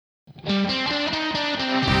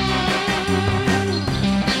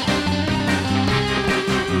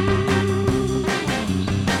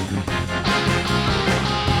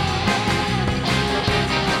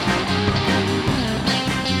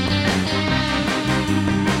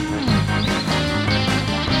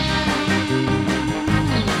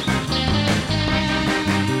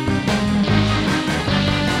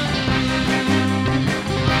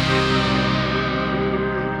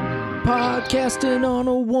podcasting on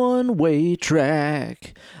a one-way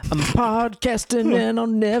track. I'm podcasting and I'll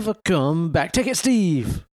never come back. Take it,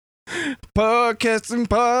 Steve. Podcasting.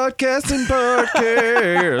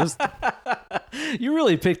 You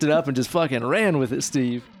really picked it up and just fucking ran with it,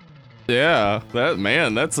 Steve. Yeah, that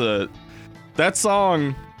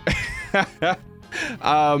song.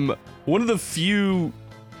 One of the few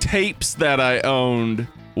tapes that I owned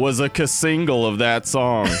was a single of that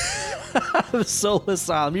song. Soul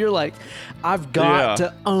Asylum. You're like, I've got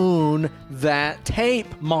to own that tape,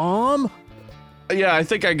 Mom. Yeah, I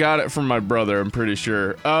think I got it from my brother, I'm pretty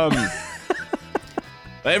sure.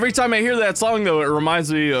 Every time I hear that song, though, it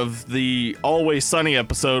reminds me of the Always Sunny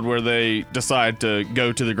episode where they decide to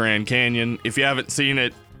go to the Grand Canyon. If you haven't seen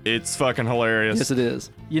it, it's fucking hilarious. Yes, it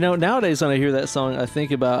is. You know, nowadays when I hear that song, I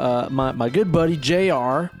think about my good buddy,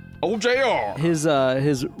 JR. Oh, JR!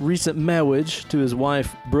 His recent marriage to his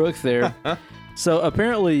wife, Brooke, there. So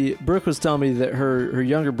apparently, Brooke was telling me that her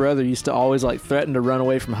younger brother used to always like threaten to run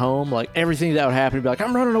away from home. Like everything that would happen, he'd be like,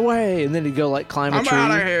 "I'm running away," and then he'd go like climb a tree.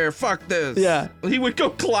 I'm out of here. Fuck this. Yeah, he would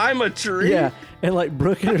go climb a tree. Yeah, and like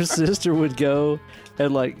Brooke and her sister would go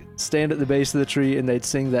and like stand at the base of the tree, and they'd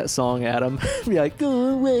sing that song at him. Be like, "Go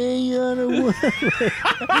away on a one,"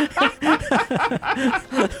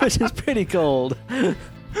 which is pretty cold.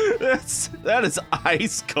 That is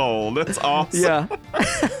ice cold. That's awesome. Yeah.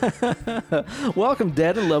 Welcome,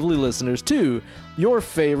 dead and lovely listeners, to your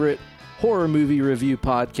favorite horror movie review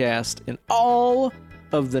podcast in all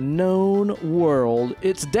of the known world.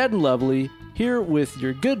 It's Dead and Lovely, here with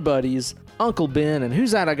your good buddies, Uncle Ben, and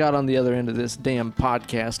who's that I got on the other end of this damn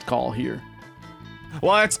podcast call here?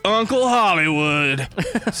 Well, it's Uncle Hollywood,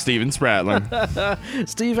 Steven Spratling.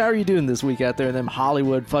 Steve, how are you doing this week out there in them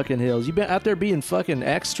Hollywood fucking hills? You been out there being fucking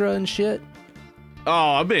extra and shit?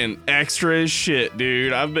 Oh, I've been extra as shit,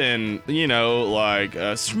 dude. I've been, like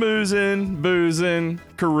schmoozing, boozing,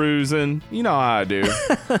 carousing. You know how I do.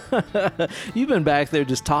 You've been back there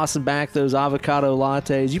just tossing back those avocado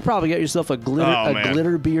lattes. You probably got yourself a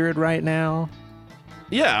glitter beard right now.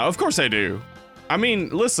 Yeah, of course I do. I mean,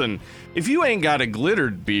 listen, if you ain't got a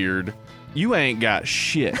glittered beard, you ain't got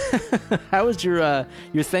shit. How was your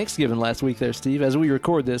Thanksgiving last week there, Steve? As we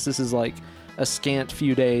record this is like a scant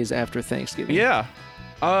few days after Thanksgiving. Yeah.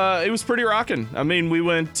 It was pretty rocking. I mean, we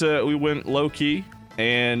went low key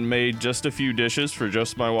and made just a few dishes for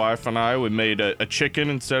just my wife and I. We made a chicken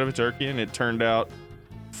instead of a turkey, and it turned out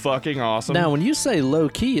fucking awesome. Now, when you say low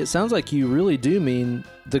key, it sounds like you really do mean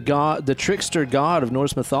the trickster god of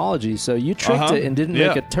Norse mythology. So you tricked it and didn't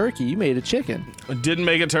make a turkey. You made a chicken. Didn't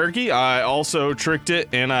make a turkey. I also tricked it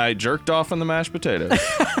and I jerked off on the mashed potatoes.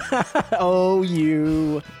 Oh,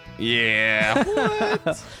 you. Yeah.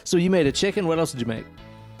 What? So you made a chicken. What else did you make?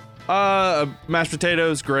 Mashed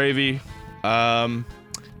potatoes, gravy. I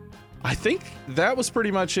think that was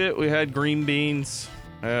pretty much it. We had green beans.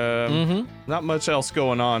 Not much else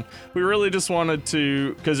going on. We really just wanted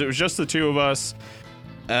to, because it was just the two of us.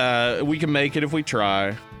 We can make it if we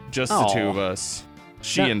try. Just the two of us.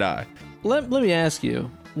 She and I. Let me ask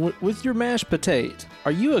you, with your mashed potato,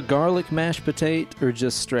 are you a garlic mashed potato or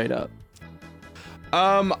just straight up?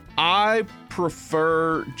 I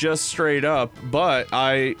prefer just straight up, but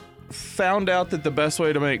I found out that the best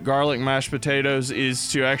way to make garlic mashed potatoes is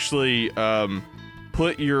to actually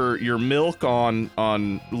put your milk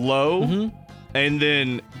on low, and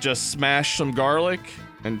then just smash some garlic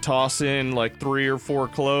and toss in like 3 or 4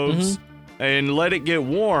 cloves and let it get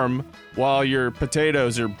warm while your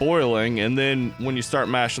potatoes are boiling, and then when you start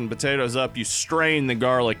mashing the potatoes up, you strain the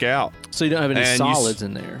garlic out. So you don't have any solids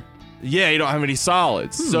in there. Yeah, you don't have any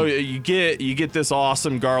solids. So you get this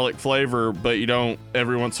awesome garlic flavor, but you don't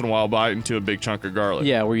every once in a while bite into a big chunk of garlic.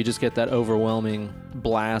 Yeah, where you just get that overwhelming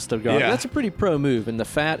blast of garlic. Yeah. That's a pretty pro move. And the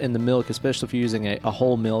fat in the milk, especially if you're using a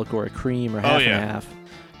whole milk or a cream or half and half.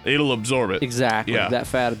 It'll absorb it. Exactly. Yeah. That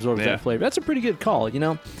fat absorbs that flavor. That's a pretty good call.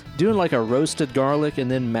 Doing like a roasted garlic and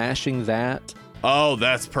then mashing that. Oh,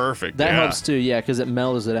 that's perfect. That helps too, because it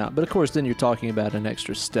mellows it out. But of course, then you're talking about an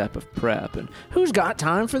extra step of prep. And who's got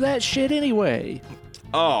time for that shit anyway?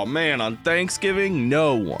 Oh, man, on Thanksgiving,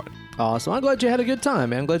 no one. Awesome. I'm glad you had a good time,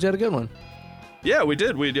 man. I'm glad you had a good one. Yeah, we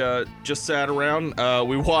did. We just sat around.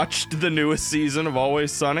 We watched the newest season of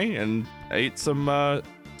Always Sunny and ate some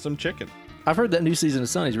chicken. I've heard that new season of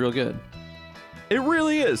Sunny is real good. It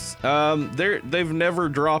really is. They've never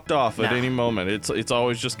dropped off at any moment. It's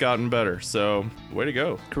always just gotten better. So, way to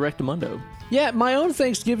go. Correctamundo. Yeah, my own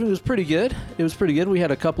Thanksgiving was pretty good. It was pretty good. We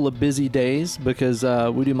had a couple of busy days because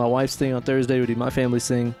we do my wife's thing on Thursday. We do my family's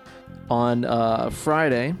thing on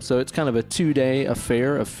Friday. So it's kind of a 2-day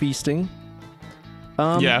affair of feasting.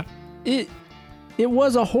 It it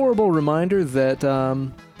was a horrible reminder that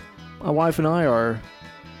my wife and I are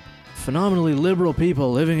phenomenally liberal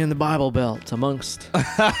people living in the Bible Belt amongst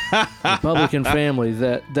Republican family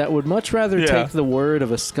that would much rather take the word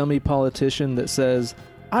of a scummy politician that says,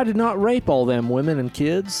 I did not rape all them women and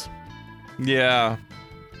kids. Yeah.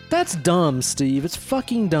 That's dumb, Steve. It's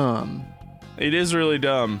fucking dumb. It is really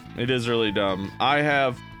dumb. It is really dumb. I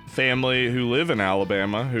have family who live in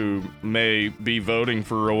Alabama who may be voting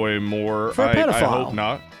for Roy Moore. For a pedophile. I hope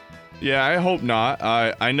not. Yeah, I hope not.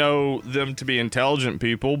 I know them to be intelligent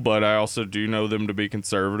people, but I also do know them to be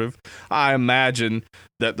conservative. I imagine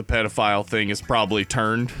that the pedophile thing has probably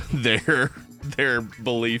turned their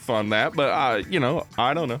belief on that, but I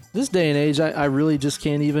don't know. This day and age, I really just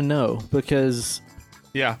can't even know because...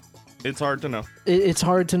 Yeah, it's hard to know. It's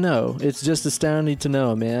hard to know. It's just astounding to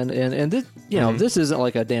know, man. And this, this isn't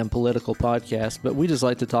like a damn political podcast, but we just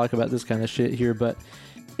like to talk about this kind of shit here, but...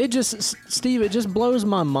 Steve, it just blows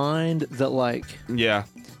my mind that, like... Yeah.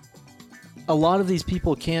 A lot of these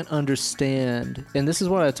people can't understand, and this is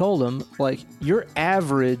what I told them, like, your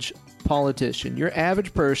average politician, your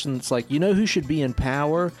average person, it's like, you know who should be in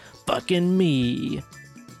power? Fucking me.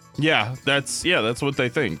 Yeah, that's what they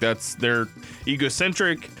think. They're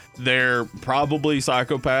egocentric. They're probably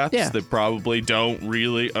psychopaths. Yeah. They probably don't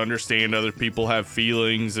really understand other people have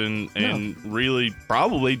feelings and really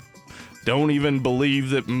probably... don't even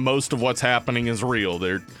believe that most of what's happening is real.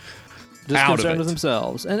 They're just concerned with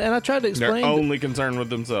themselves. And I tried to explain... They're only concerned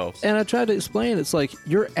with themselves. And I tried to explain, it's like,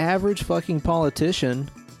 your average fucking politician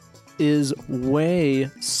is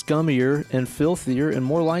way scummier and filthier and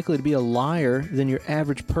more likely to be a liar than your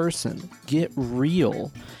average person. Get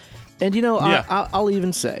real. And, I'll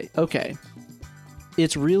even say, okay,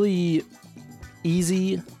 it's really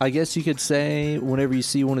easy, I guess you could say, whenever you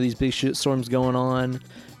see one of these big shitstorms going on,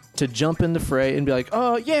 to jump in the fray and be like,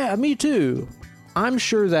 oh, yeah, me too. I'm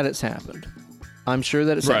sure that it's happened. I'm sure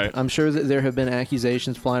that it's happened. I'm sure that there have been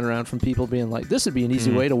accusations flying around from people being like, this would be an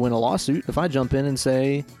easy way to win a lawsuit if I jump in and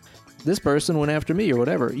say, this person went after me or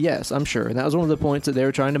whatever. Yes, I'm sure. And that was one of the points that they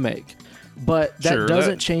were trying to make. But that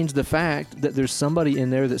doesn't change the fact that there's somebody in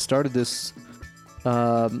there that started this,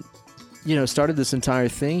 started this entire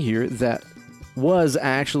thing here that was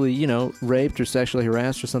actually, raped or sexually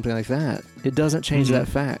harassed or something like that. It doesn't change that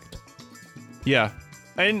fact. Yeah.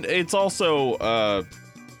 And it's also,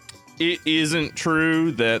 it isn't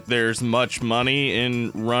true that there's much money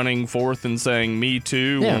in running forth and saying me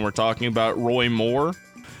too when we're talking about Roy Moore.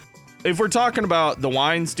 If we're talking about the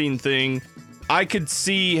Weinstein thing, I could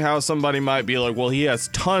see how somebody might be like, well, he has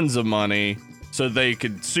tons of money, so they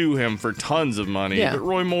could sue him for tons of money. Yeah. But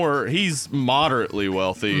Roy Moore, he's moderately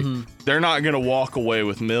wealthy. Mm-hmm. They're not going to walk away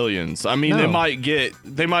with millions. I mean, they might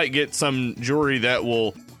get some jury that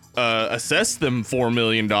will assess them $4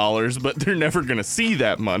 million, but they're never going to see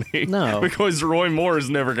that money. No. Because Roy Moore is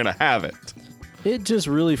never going to have it. It just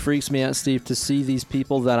really freaks me out, Steve, to see these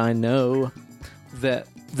people that I know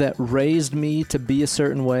that raised me to be a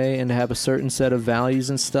certain way and to have a certain set of values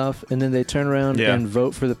and stuff, and then they turn around and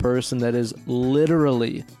vote for the person that is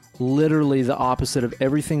literally the opposite of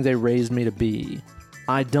everything they raised me to be.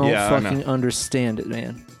 I don't fucking understand it,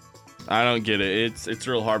 man. I don't get it. It's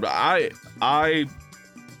real hard. But I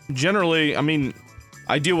generally,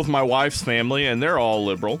 I deal with my wife's family, and they're all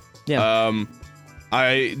liberal. Yeah.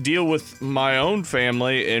 I deal with my own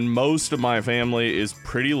family, and most of my family is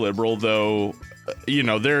pretty liberal, though.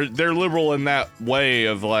 They're liberal in that way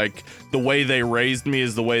of like the way they raised me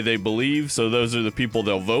is the way they believe. So those are the people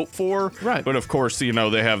they'll vote for. Right. But of course, they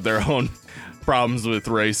have their own problems with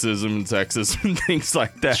racism and sexism and things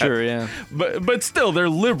like that. Sure, yeah. But still, they're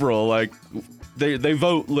liberal. Like they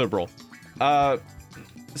vote liberal.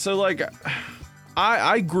 So like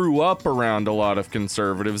I grew up around a lot of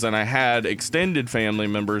conservatives, and I had extended family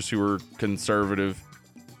members who were conservative.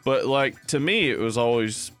 But like to me, it was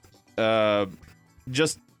always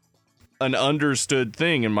just an understood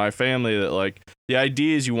thing in my family that like the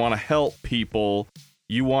idea is you want to help people,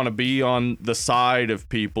 you want to be on the side of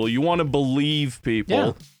people, you want to believe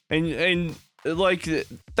people, and like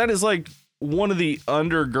that is like one of the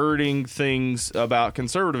undergirding things about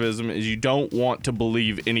conservatism is you don't want to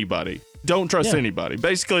believe anybody. Don't trust anybody.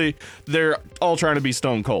 Basically, they're all trying to be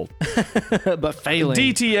stone cold. But failing.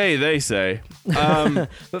 DTA, they say.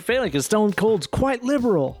 But failing because Stone Cold's quite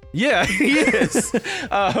liberal. Yeah, he is.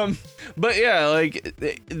 But yeah, like,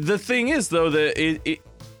 the thing is, though, that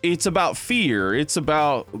it's about fear. It's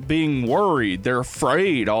about being worried. They're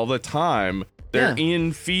afraid all the time. They're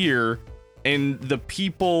in fear. And the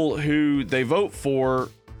people who they vote for,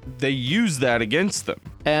 they use that against them.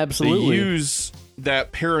 Absolutely. They use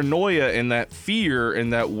that paranoia and that fear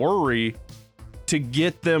and that worry to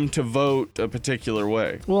get them to vote a particular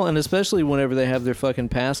way. Well, and especially whenever they have their fucking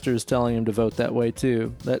pastors telling them to vote that way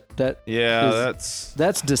too.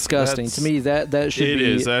 That's disgusting. To me, that should be. It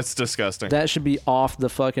is. That's disgusting. That should be off the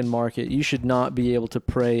fucking market. You should not be able to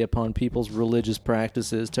prey upon people's religious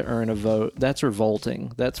practices to earn a vote. That's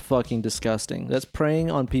revolting. That's fucking disgusting. That's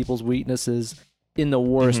preying on people's weaknesses in the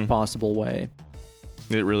worst possible way.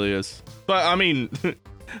 It really is. But I mean,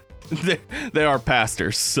 they are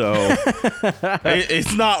pastors, so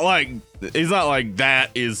it's not like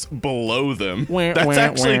that is below them. That's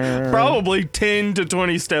actually probably 10 to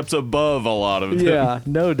 20 steps above a lot of them. Yeah,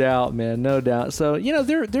 no doubt, man, no doubt. So,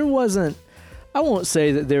 there wasn't, I won't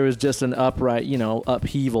say that there was just an upright,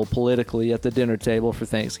 upheaval politically at the dinner table for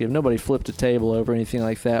Thanksgiving. Nobody flipped a table over anything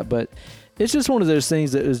like that, but it's just one of those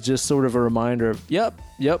things that is just sort of a reminder of, yep,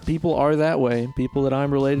 people are that way. People that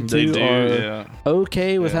I'm related to are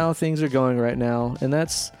okay with how things are going right now, and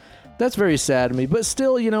that's very sad to me. But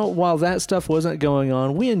still, while that stuff wasn't going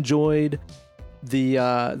on, we enjoyed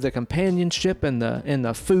the companionship and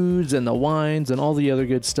the foods and the wines and all the other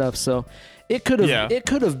good stuff. So it could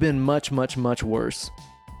have been much, much, much worse.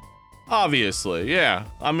 Obviously, yeah.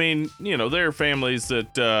 I mean, there are families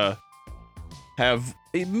that have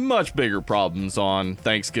much bigger problems on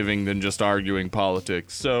Thanksgiving than just arguing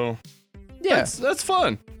politics. So that's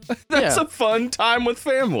fun. That's a fun time with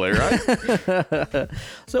family, right?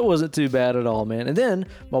 So it wasn't too bad at all, man. And then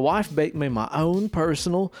my wife baked me my own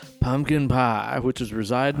personal pumpkin pie, which is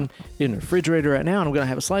residing in the refrigerator right now, and I'm gonna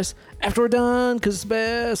have a slice after we're done because it's the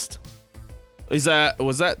best. Was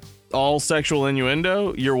that all sexual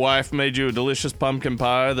innuendo? Your wife made you a delicious pumpkin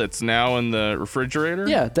pie that's now in the refrigerator?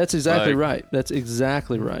 Yeah, that's exactly right. That's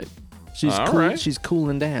exactly right. She's cool. Right. She's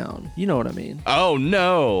cooling down. You know what I mean? Oh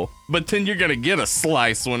no! But then you're gonna get a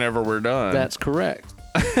slice whenever we're done. That's correct.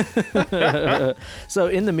 So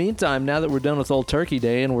in the meantime, now that we're done with Old Turkey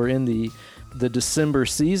Day and we're in the December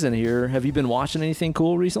season here, have you been watching anything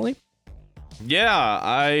cool recently?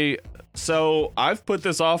 Yeah, So I've put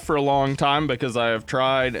this off for a long time because I have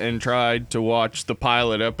tried to watch the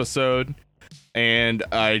pilot episode, and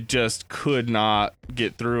I just could not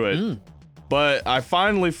get through it. But I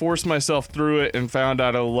finally forced myself through it and found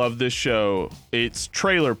out I love this show. It's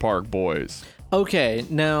Trailer Park Boys. Okay,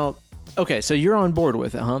 so you're on board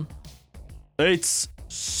with it, huh? It's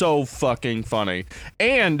so fucking funny.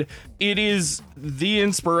 And it is the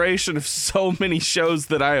inspiration of so many shows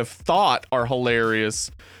that I have thought are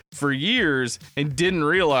hilarious for years and didn't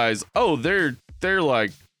realize, they're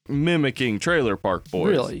like mimicking Trailer Park Boys.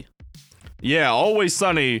 Really? Yeah, Always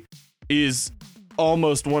Sunny is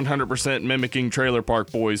almost 100% mimicking Trailer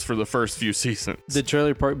Park Boys for the first few seasons. Did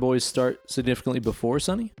Trailer Park Boys start significantly before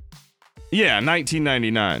Sunny? Yeah,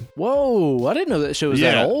 1999. Whoa, I didn't know that show was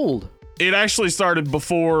that old. It actually started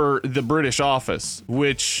before The British Office,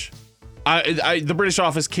 which the British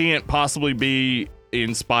Office can't possibly be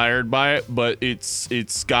inspired by it, but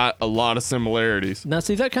it's got a lot of similarities. Now,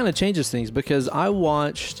 see, that kind of changes things because I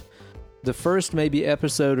watched the first maybe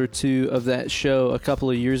episode or two of that show a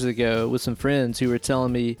couple of years ago with some friends who were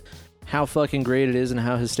telling me how fucking great it is and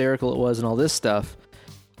how hysterical it was and all this stuff.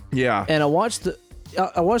 Yeah. And I watched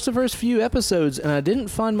the first few episodes and I didn't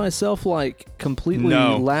find myself like completely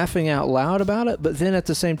laughing out loud about it, but then at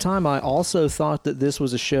the same time I also thought that this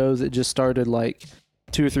was a show that just started like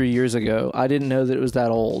 2 or 3 years ago. I didn't know that it was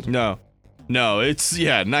that old. No, it's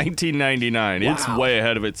 1999. Wow. It's way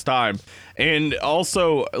ahead of its time. And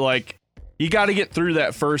also, like, you got to get through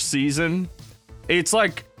that first season. It's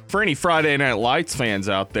like, for any Friday Night Lights fans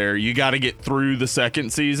out there, you got to get through the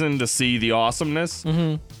second season to see the awesomeness.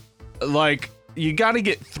 Like, you got to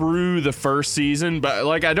get through the first season, but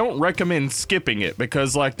like, I don't recommend skipping it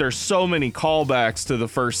because like there's so many callbacks to the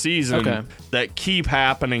first season that keep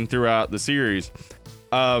happening throughout the series.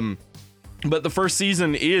 But the first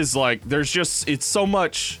season is like, it's so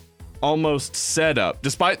much almost setup,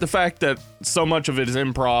 despite the fact that so much of it is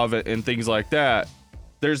improv and things like that.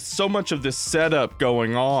 There's so much of this setup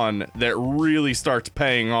going on that really starts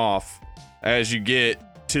paying off as you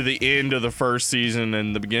get to the end of the first season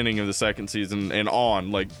and the beginning of the second season and on.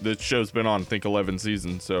 Like, the show's been on, I think, 11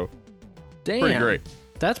 seasons, so damn, pretty great.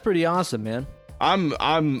 That's pretty awesome, man. I'm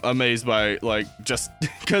amazed by, like, just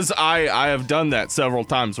because I have done that several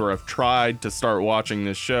times where I've tried to start watching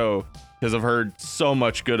this show because I've heard so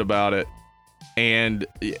much good about it, and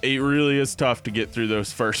it really is tough to get through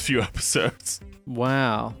those first few episodes.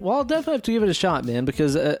 Wow. Well, I'll definitely have to give it a shot, man,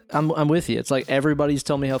 because I'm with you. It's like everybody's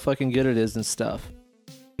telling me how fucking good it is and stuff.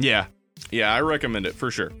 Yeah, I recommend it for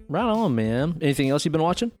sure. Right on, man. Anything else you've been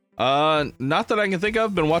watching? Not that I can think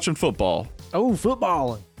of. Been watching football. Oh,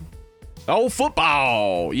 footballing. Oh,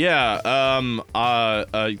 football. Yeah.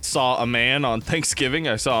 I saw a man on Thanksgiving.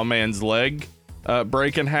 I saw a man's leg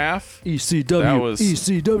break in half. ECW. That was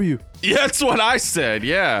ECW. Yeah, that's what I said.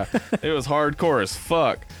 Yeah. It was hardcore as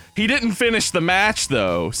fuck. He didn't finish the match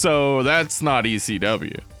though, so that's not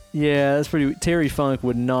ECW. Yeah, that's pretty. Terry Funk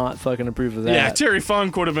would not fucking approve of that. Yeah, Terry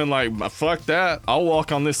Funk would have been like, fuck that. I'll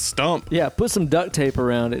walk on this stump. Yeah, put some duct tape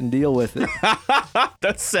around it and deal with it.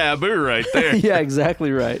 That's Sabu right there. Yeah,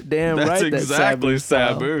 exactly right. Damn That's right. exactly That's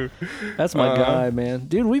Sabu. Sabu. That's my guy, man.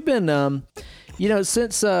 Dude, we've been,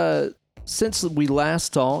 since we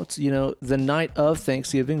last talked, the night of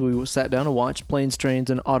Thanksgiving, we sat down and watched Planes, Trains,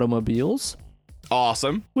 and Automobiles.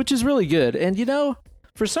 Awesome. Which is really good. And,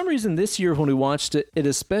 for some reason this year when we watched it, it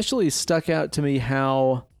especially stuck out to me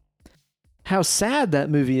how sad that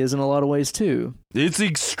movie is in a lot of ways, too. It's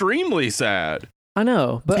extremely sad. I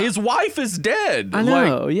know, but his wife is dead. I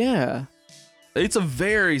know, yeah. It's a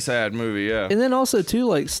very sad movie, yeah. And then also, too,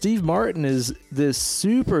 like, Steve Martin is this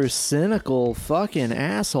super cynical fucking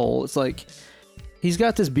asshole. It's like, he's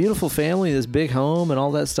got this beautiful family, this big home and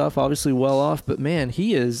all that stuff, obviously well off, but man,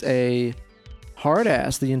 he is a hard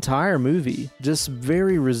ass the entire movie. Just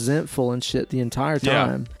very resentful and shit the entire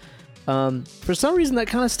time. Yeah. For some reason, that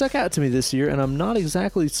kind of stuck out to me this year, and I'm not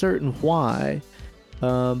exactly certain why.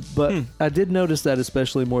 But I did notice that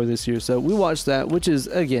especially more this year. So we watched that, which is,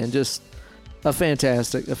 again, just a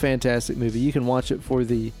fantastic movie. You can watch it for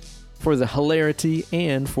the hilarity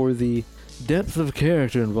and for the depth of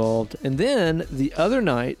character involved. And then the other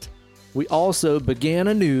night, we also began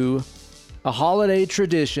anew a holiday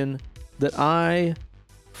tradition that I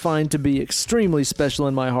find to be extremely special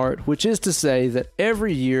in my heart, which is to say that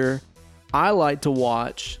every year I like to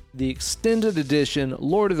watch the extended edition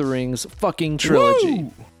Lord of the Rings fucking trilogy.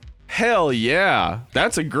 Woo! Hell yeah.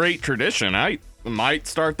 That's a great tradition. I might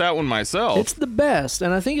start that one myself. It's the best,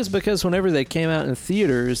 and I think it's because whenever they came out in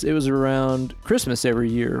theaters, it was around Christmas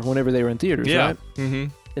every year whenever they were in theaters, right?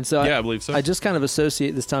 Mm-hmm. And so I believe so. I just kind of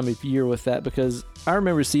associate this time of year with that because I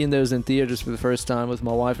remember seeing those in theaters for the first time with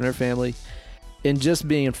my wife and her family and just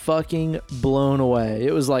being fucking blown away.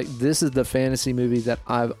 It was like, this is the fantasy movie that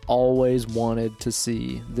I've always wanted to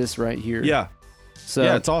see, this right here. Yeah. So,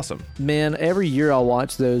 yeah, it's awesome. Man, every year I'll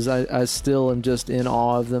watch those. I still am just in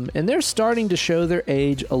awe of them. And they're starting to show their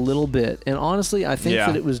age a little bit. And honestly, I think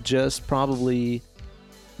that it was just probably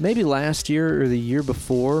maybe last year or the year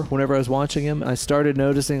before, whenever I was watching them, I started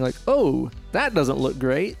noticing like, oh, that doesn't look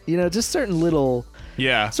great. Just certain little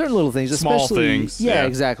things. Small especially, things. Yeah,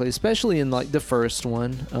 exactly. Especially in like the first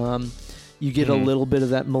one. You get a little bit of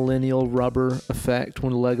that millennial rubber effect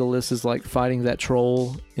when Legolas is like fighting that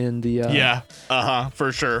troll in the...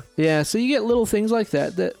 for sure. Yeah, so you get little things like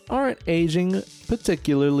that aren't aging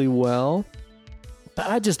particularly well. But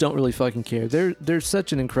I just don't really fucking care. They're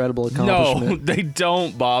such an incredible accomplishment. No, they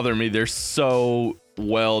don't bother me. They're so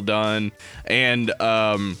well done. And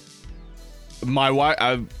my wife...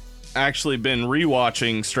 I've actually been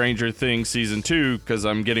rewatching Stranger Things season 2 because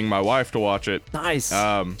I'm getting my wife to watch it. Nice.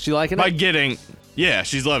 She liking it? Yeah,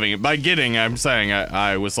 she's loving it. By getting, I'm saying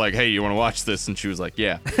I was like, hey, you want to watch this? And she was like,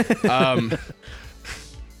 yeah.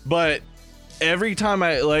 But every time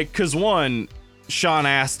because one, Sean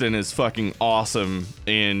Astin is fucking awesome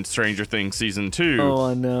in Stranger Things season 2. Oh,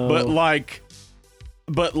 I know.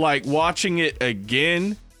 But watching it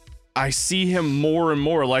again, I see him more and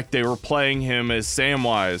more like they were playing him as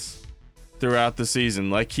Samwise throughout the season.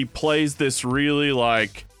 Like, he plays this really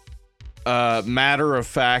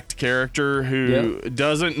matter-of-fact character who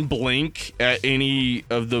doesn't blink at any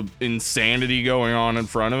of the insanity going on in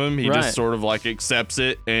front of him. He just sort of accepts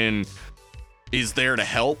it and is there to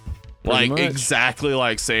help. Exactly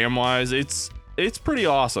like Samwise. It's pretty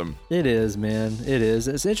awesome. It is, man. It is.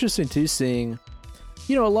 It's interesting too seeing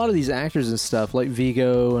a lot of these actors and stuff like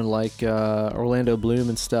Vigo and Orlando Bloom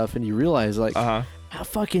and stuff, and you realize how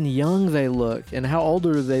fucking young they look and how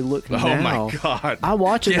older they look now. Oh my god. I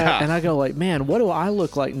watch it and I go like, man, what do I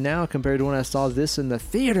look like now compared to when I saw this in the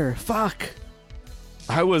theater? Fuck.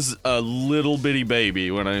 I was a little bitty baby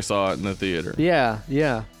when I saw it in the theater. Yeah.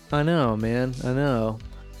 I know, man. I know.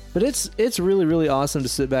 But it's really, really awesome to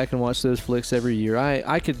sit back and watch those flicks every year.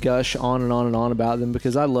 I could gush on and on and on about them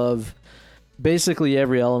because I love basically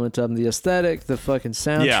every element of them. The aesthetic, the fucking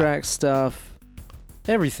soundtrack stuff,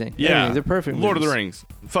 everything. Yeah. They're perfect Lord movies. of the Rings.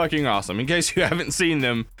 Fucking awesome. In case you haven't seen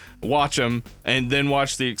them, watch them and then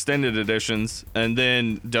watch the extended editions and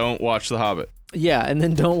then don't watch The Hobbit. Yeah, and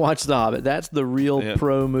then don't watch The Hobbit. That's the real Yeah.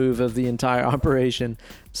 pro move of the entire operation.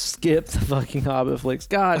 Skip the fucking Hobbit flicks.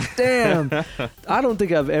 God damn. I don't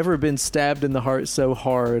think I've ever been stabbed in the heart so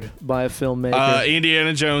hard by a filmmaker.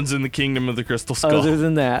 Indiana Jones and the Kingdom of the Crystal Skull. Other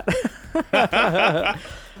than that.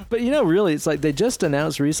 But really, it's like they just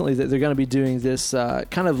announced recently that they're going to be doing this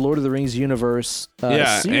kind of Lord of the Rings universe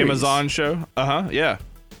series. Amazon show. Yeah.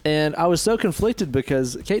 And I was so conflicted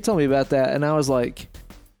because Kate told me about that, and I was like,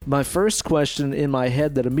 my first question in my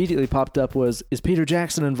head that immediately popped up was, is Peter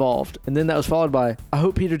Jackson involved? And then that was followed by, I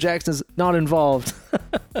hope Peter Jackson's not involved.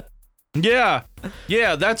 Yeah,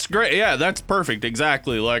 that's great. Yeah, that's perfect.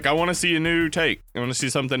 Exactly. Like, I want to see a new take. I want to see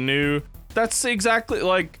something new. That's exactly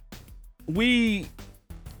like we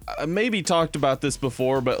maybe talked about this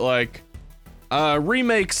before, but like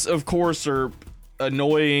remakes, of course, are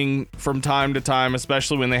annoying from time to time,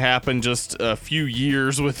 especially when they happen just a few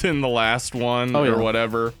years within the last one or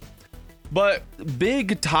whatever. But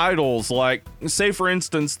big titles like, say, for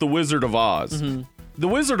instance, The Wizard of Oz. Mm-hmm. The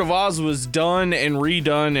Wizard of Oz was done and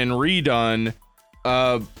redone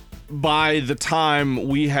by the time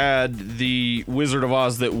we had the Wizard of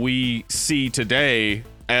Oz that we see today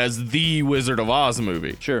as the Wizard of Oz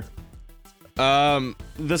movie. Sure.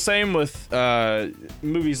 The same with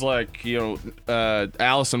movies like,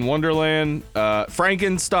 Alice in Wonderland,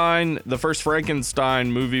 Frankenstein. The first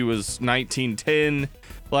Frankenstein movie was 1910.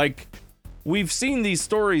 Like, we've seen these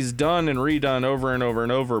stories done and redone over and over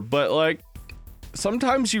and over, but like,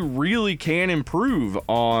 sometimes you really can improve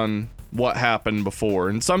on what happened before,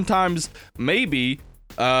 and sometimes maybe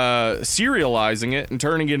serializing it and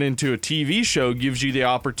turning it into a TV show gives you the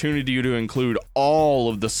opportunity to include all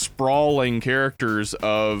of the sprawling characters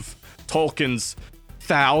of Tolkien's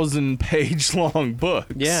 1,000-page long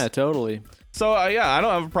books. Yeah, totally. So I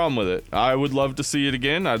don't have a problem with it. I would love to see it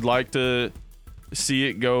again. I'd like to see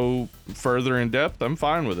it go further in depth. I'm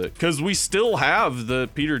fine with it because we still have the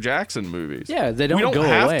Peter Jackson movies. Yeah, they don't go away. We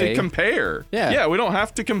don't have to compare. Yeah, we don't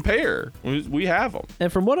have to compare. We have them.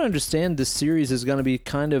 And from what I understand, this series is going to be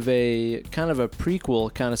kind of a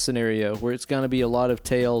prequel kind of scenario where it's going to be a lot of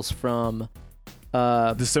tales from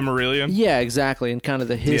the Silmarillion. Yeah, exactly, and kind of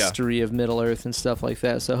the history of Middle Earth and stuff like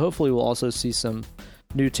that. So hopefully we'll also see some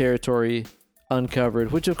new territory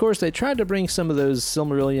uncovered, which of course they tried to bring some of those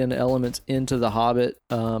Silmarillion elements into The Hobbit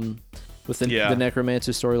with the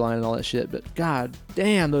necromancer storyline and all that shit, but god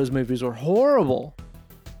damn, those movies were horrible.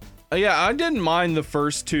 I didn't mind the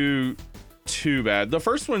first two too bad. The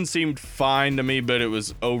first one seemed fine to me, but it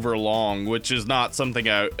was over long, which is not something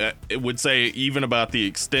I would say even about the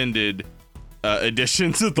extended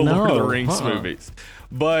editions of the Lord of the Rings movies.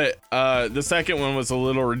 But the second one was a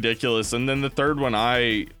little ridiculous, and then the third one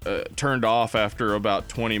I turned off after about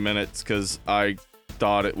 20 minutes because I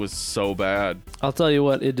thought it was so bad. I'll tell you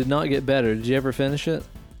what, it did not get better. Did you ever finish it?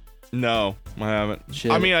 No, I haven't.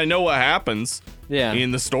 Shit. I mean, I know what happens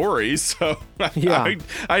in the story, so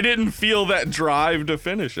I didn't feel that drive to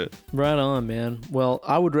finish it. Right on, man. Well,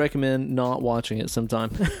 I would recommend not watching it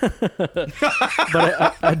sometime.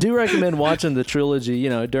 But I do recommend watching the trilogy,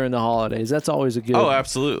 during the holidays. That's always a good... Oh,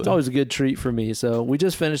 absolutely. It's always a good treat for me. So we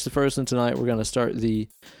just finished the first one tonight. We're going to start the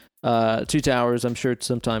Two Towers, I'm sure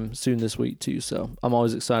sometime soon this week too, so I'm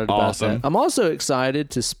always excited about that. I'm also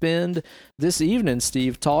excited to spend this evening,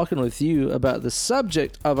 Steve, talking with you about the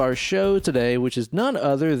subject of our show today, which is none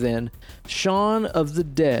other than Shaun of the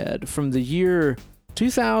Dead from the year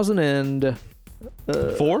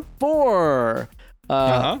 2004,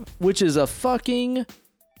 which is a fucking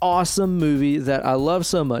awesome movie that I love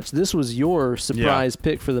so much. This was your surprise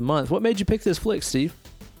pick for the month. What made you pick this flick, Steve?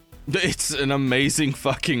 It's an amazing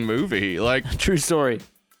fucking movie. Like, true story.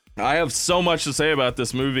 I have so much to say about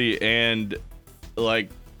this movie, and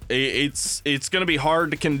like, it's gonna be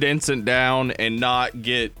hard to condense it down and not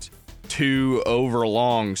get too over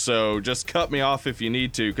long. So just cut me off if you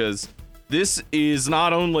need to, because this is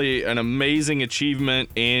not only an amazing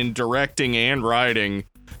achievement in directing and writing,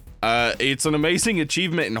 it's an amazing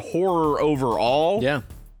achievement in horror overall. Yeah,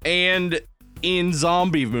 and in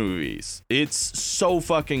zombie movies. It's so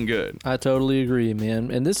fucking good. I totally agree,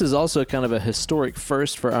 man. And this is also kind of a historic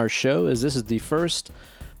first for our show, as this is the first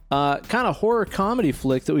kind of horror comedy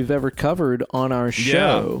flick that we've ever covered on our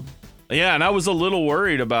show. Yeah, and I was a little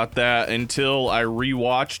worried about that until I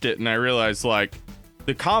rewatched it and I realized, like,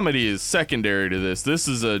 the comedy is secondary to this. This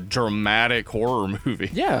is a dramatic horror movie.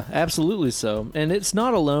 Yeah, absolutely so. And it's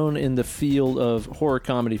not alone in the field of horror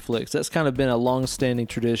comedy flicks. That's kind of been a long-standing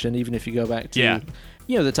tradition, even if you go back to,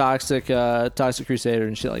 the Toxic Crusader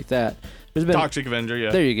and shit like that. There's been Toxic Avenger,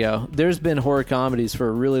 yeah. There you go. There's been horror comedies for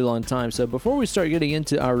a really long time. So before we start getting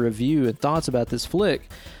into our review and thoughts about this flick,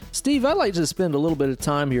 Steve, I'd like to spend a little bit of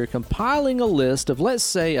time here compiling a list of, let's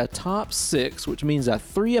say, a top 6, which means a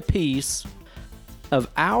 3 apiece, of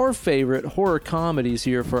our favorite horror comedies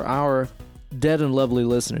here for our Dead and Lovely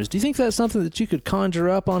listeners. Do you think that's something that you could conjure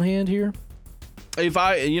up on hand here? If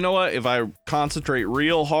I concentrate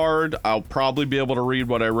real hard, I'll probably be able to read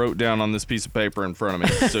what I wrote down on this piece of paper in front of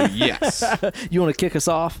me. So yes. You want to kick us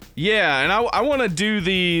off? Yeah, and I want to do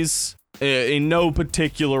these in no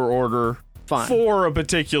particular order. Fine. For a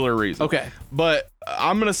particular reason. Okay. But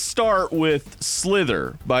I'm going to start with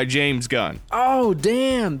Slither by James Gunn. Oh,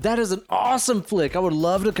 damn. That is an awesome flick. I would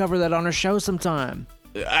love to cover that on our show sometime.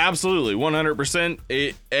 Absolutely,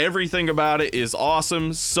 100%. Everything about it is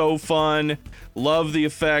awesome, so fun. Love the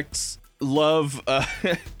effects. Love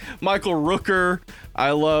Michael Rooker.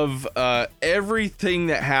 I love everything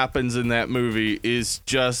that happens in that movie is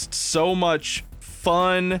just so much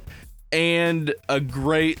fun and a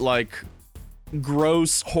great,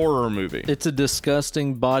 gross horror movie. It's a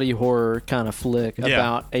disgusting body horror kind of flick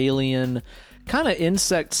about alien, kind of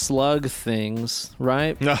insect slug things,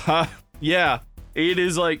 right? Yeah. It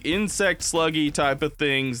is like insect sluggy type of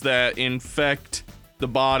things that infect the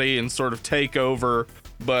body and sort of take over,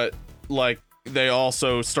 but they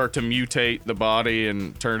also start to mutate the body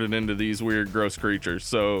and turn it into these weird, gross creatures.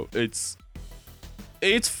 So it's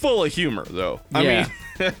full of humor, though. I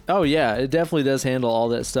mean, oh yeah, it definitely does handle all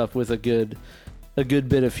that stuff with a good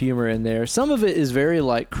bit of humor in there. Some of it is very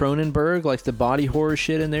like Cronenberg, like the body horror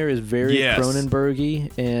shit in there is very Cronenberg-y,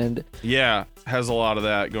 and has a lot of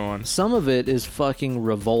that going. Some of it is fucking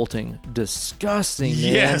revolting, disgusting,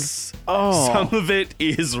 man. Yes. Oh. Some of it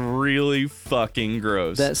is really fucking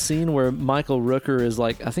gross. That scene where Michael Rooker is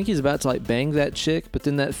I think he's about to bang that chick, but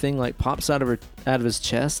then that thing pops out of his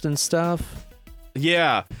chest and stuff.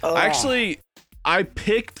 Yeah. Ugh. Actually, I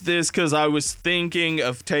picked this because I was thinking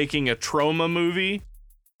of taking a trauma movie.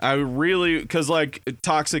 Because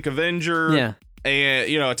Toxic Avenger and,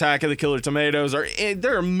 Attack of the Killer Tomatoes,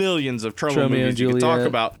 there are millions of trauma movies you can talk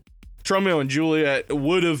about. Tromeo and Juliet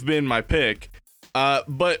would have been my pick.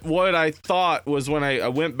 But what I thought was when I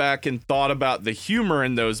went back and thought about the humor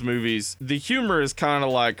in those movies, the humor is kind of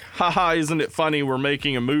like, haha, isn't it funny we're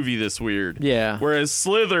making a movie this weird? Yeah. Whereas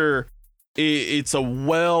Slither, it's a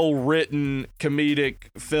well-written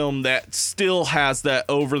comedic film that still has that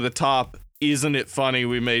over-the-top, isn't it funny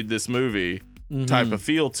we made this movie type of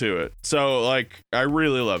feel to it. So, I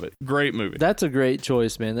really love it. Great movie. That's a great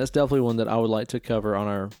choice, man. That's definitely one that I would like to cover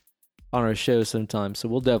on our show sometime, so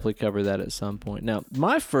we'll definitely cover that at some point. Now,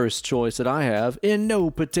 my first choice that I have, in no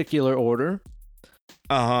particular order,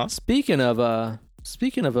 speaking of a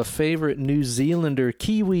favorite New Zealander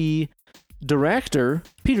Kiwi director,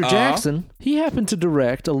 Peter Jackson, he happened to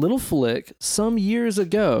direct a little flick some years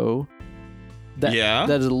ago that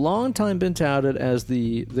has a long time been touted as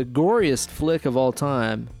the goriest flick of all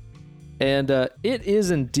time, and it is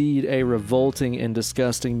indeed a revolting and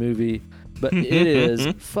disgusting movie, but it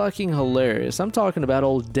is fucking hilarious. I'm talking about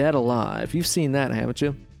old Dead Alive. You've seen that, haven't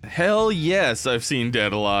you? Hell yes, I've seen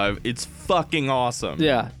Dead Alive. It's fucking awesome.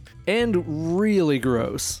 Yeah, and really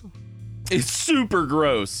gross. It's super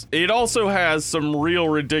gross. It also has some real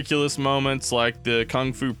ridiculous moments like the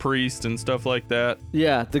Kung Fu priest and stuff like that.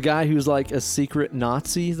 Yeah, the guy who's a secret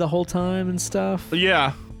Nazi the whole time and stuff.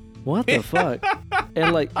 Yeah. What the fuck?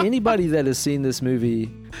 And anybody that has seen this movie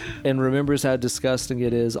and remembers how disgusting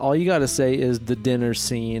it is, all you gotta say is the dinner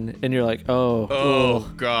scene and you're like, oh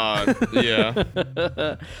God.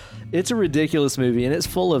 Yeah. It's a ridiculous movie and it's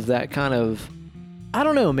full of that kind of, I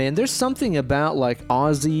don't know, man. There's something about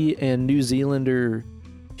Aussie and New Zealander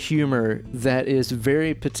humor that is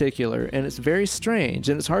very particular and it's very strange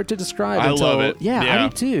and it's hard to describe. I love it. Yeah, I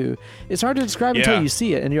do too. It's hard to describe until you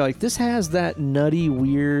see it and you're like, this has that nutty,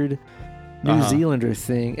 weird New Zealander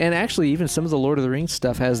thing. And actually, even some of the Lord of the Rings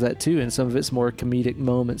stuff has that too, and some of its more comedic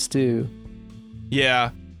moments too.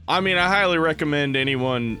 Yeah. I mean, I highly recommend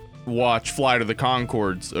anyone watch Flight of the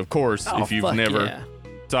Conchords, of course, if you've never. Yeah.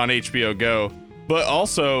 It's on HBO Go. But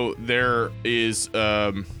also, there is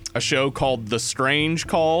a show called The Strange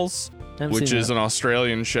Calls, which is an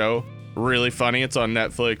Australian show. Really funny. It's on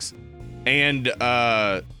Netflix. And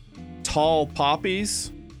Tall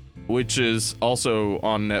Poppies, which is also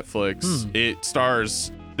on Netflix. It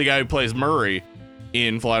stars the guy who plays Murray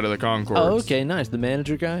in Flight of the Conchords. Oh, okay, nice. The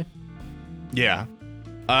manager guy? Yeah.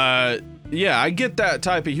 I get that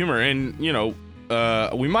type of humor. And,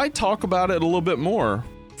 we might talk about it a little bit more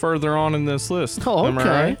further on in this list. Oh, okay.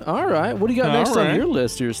 Right? All right. What do you got next on your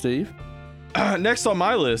list here, Steve? next on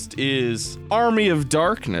my list is Army of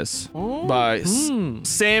Darkness by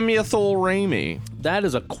Samuel Raimi. That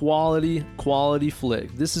is a quality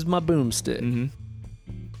flick. This is my boomstick.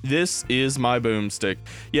 This is my boomstick.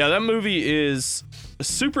 Yeah, that movie is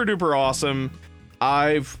super duper awesome.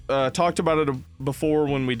 I've talked about it before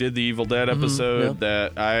when we did the Evil Dead episode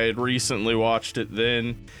that I had recently watched it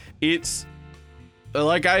then. It's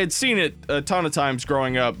like I had seen it a ton of times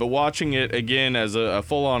growing up, but watching it again as a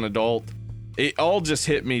full-on adult, it all just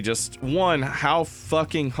hit me. Just one, how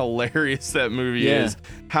fucking hilarious that movie is.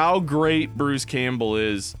 How great Bruce Campbell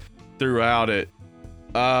is throughout it.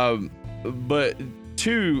 But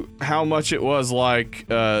two, how much it was like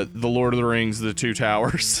The Lord of the Rings, The Two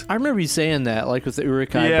Towers. I remember you saying that, like with the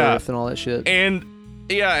Uruk-hai birth and all that shit. And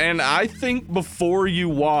I think before you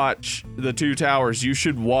watch The Two Towers, you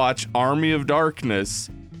should watch Army of Darkness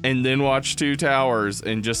and then watch Two Towers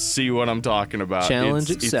and just see what I'm talking about. Challenge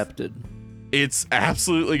accepted. It's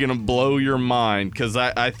absolutely going to blow your mind, because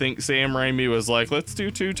I think Sam Raimi was like, let's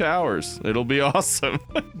do Two Towers. It'll be awesome.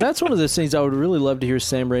 That's one of those things I would really love to hear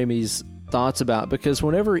Sam Raimi's thoughts about, because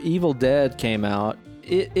whenever Evil Dead came out,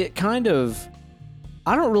 it kind of,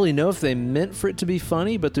 I don't really know if they meant for it to be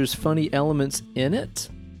funny, but there's funny elements in it.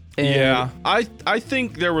 And yeah, I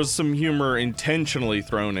think there was some humor intentionally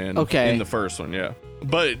thrown in in the first one,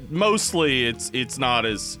 but mostly it's not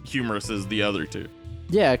as humorous as the other two.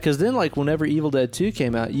 Yeah, because then, like, whenever Evil Dead 2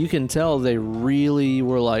 came out, you can tell they really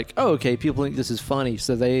were like, oh, okay, people think this is funny,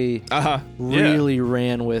 so they really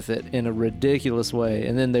ran with it in a ridiculous way,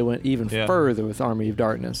 and then they went even further with Army of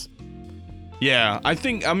Darkness. Yeah,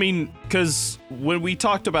 I mean, because when we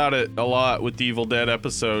talked about it a lot with the Evil Dead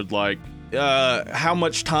episode, like, how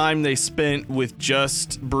much time they spent with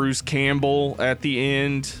just Bruce Campbell at the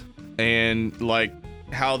end, and, like,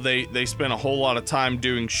 how they spent a whole lot of time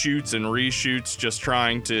doing shoots and reshoots just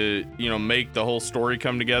trying to, make the whole story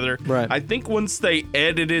come together. Right. I think once they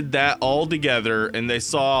edited that all together and they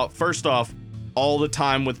saw, first off, all the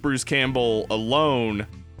time with Bruce Campbell alone,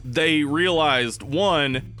 they realized,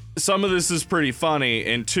 one, some of this is pretty funny,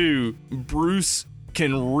 and two, Bruce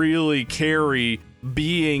can really carry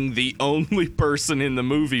being the only person in the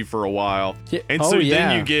movie for a while. Yeah. And so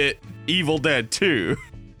then you get Evil Dead 2.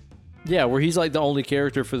 Yeah, where he's like the only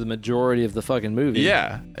character for the majority of the fucking movie.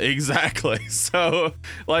 Yeah, exactly. So,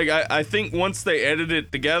 like, I think once they edited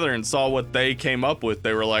it together and saw what they came up with,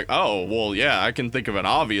 they were like, oh, well, yeah, I can think of an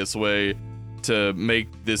obvious way to make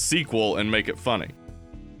this sequel and make it funny.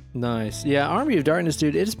 Nice. Yeah, Army of Darkness,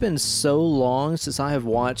 dude, it's been so long since I have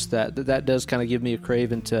watched that does kind of give me a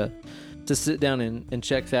craving to sit down and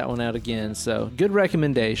check that one out again. So, good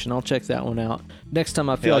recommendation. I'll check that one out next time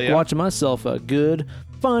I feel like watching myself a good,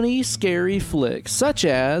 funny, scary flick, such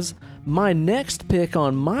as my next pick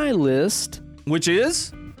on my list, which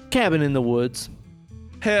is Cabin in the Woods.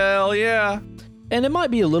 Hell yeah. And it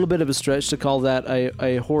might be a little bit of a stretch to call that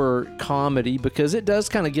a horror comedy, because it does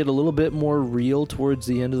kind of get a little bit more real towards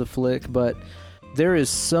the end of the flick, but there is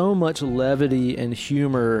so much levity and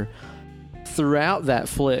humor throughout that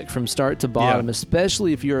flick from start to bottom,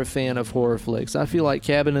 especially if you're a fan of horror flicks. I feel like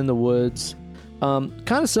Cabin in the Woods,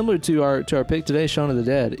 kind of similar to our pick today, Shaun of the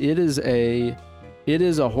Dead. It is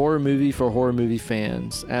a horror movie for horror movie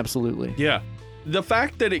fans. Absolutely. Yeah. The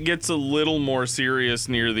fact that it gets a little more serious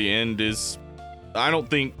near the end is, I don't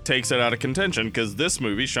think, takes it out of contention, because this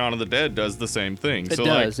movie, Shaun of the Dead, does the same thing. It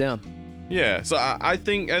does, yeah. Yeah, so I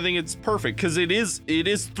think it's perfect, because it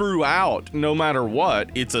is throughout, no matter what.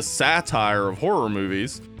 It's a satire of horror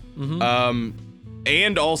movies,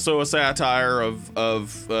 and also a satire of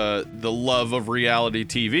the love of reality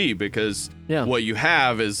TV, because what you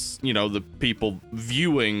have is, the people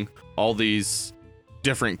viewing all these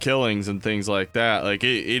different killings and things like that. Like,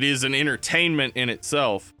 it is an entertainment in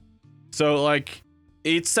itself. So, like,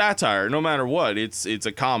 it's satire, no matter what. It's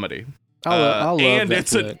a comedy. I love and that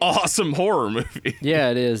it's flick. An awesome horror movie.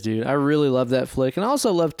 Yeah, it is, dude. I really love that flick. And I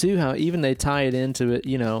also love, too, how even they tie it into it,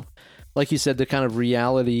 like you said, the kind of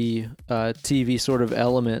reality TV sort of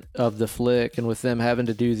element of the flick, and with them having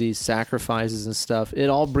to do these sacrifices and stuff, it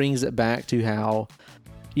all brings it back to how,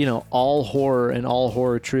 all horror and all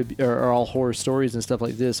horror or all horror stories and stuff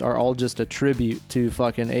like this are all just a tribute to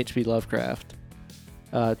fucking H.P. Lovecraft.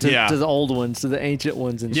 To the old ones, to the ancient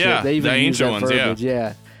ones and shit. They even use that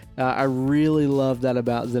verbiage, I really love that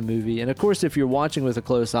about the movie. And of course, if you're watching with a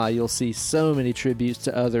close eye, you'll see so many tributes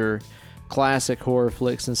to other classic horror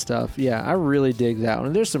flicks and stuff. Yeah, I really dig that one.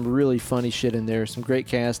 And there's some really funny shit in there, some great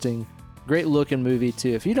casting, great looking movie too.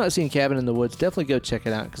 If you've not seen Cabin in the Woods, definitely go check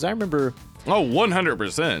it out, because I remember... Oh,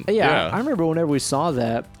 100%. Yeah, I remember whenever we saw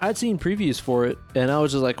that, I'd seen previews for it, and I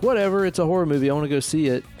was just like, whatever, it's a horror movie, I want to go see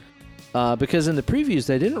it. because in the previews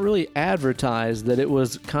they didn't really advertise that it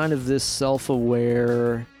was kind of this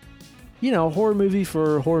self-aware, horror movie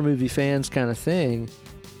for horror movie fans kind of thing.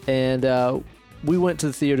 And we went to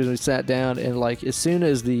the theater and we sat down, and like as soon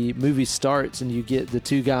as the movie starts and you get the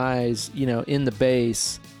two guys, in the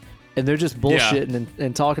base, and they're just bullshitting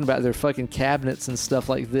and talking about their fucking cabinets and stuff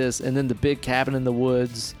like this, and then the big cabin in the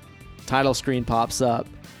woods title screen pops up.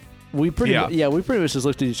 We pretty much just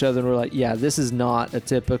looked at each other and we're like, yeah, this is not a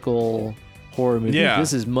typical horror movie. Yeah.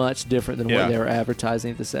 This is much different than what they were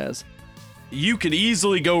advertising this as. You could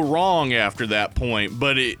easily go wrong after that point,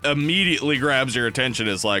 but it immediately grabs your attention.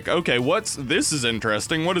 It's like, okay, this is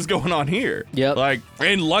interesting. What is going on here? Yep.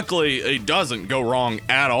 And luckily it doesn't go wrong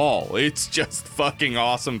at all. It's just fucking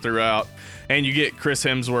awesome throughout. And you get Chris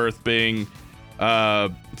Hemsworth being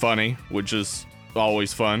funny, which is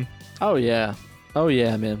always fun. Oh yeah,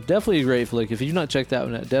 man. Definitely a great flick. If you've not checked that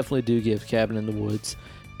one out, definitely do give Cabin in the Woods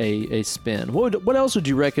a spin. What else would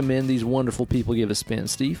you recommend these wonderful people give a spin,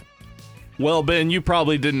 Steve? Well, Ben, you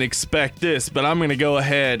probably didn't expect this, but I'm going to go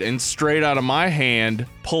ahead and straight out of my hand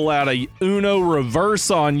pull out a Uno reverse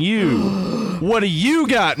on you. What do you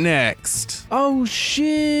got next? Oh,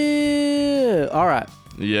 shit. All right.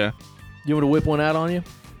 Yeah. You want me to whip one out on you?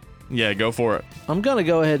 Yeah, go for it. I'm going to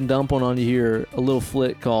go ahead and dump one on you here, a little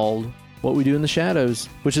flick called What We Do in the Shadows,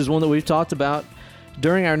 which is one that we've talked about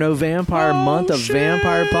during our No Vampire Month of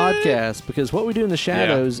Vampire podcast, because What We Do in the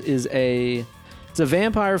Shadows is it's a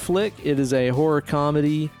vampire flick. It is a horror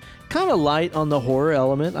comedy, kind of light on the horror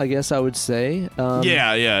element, I guess I would say.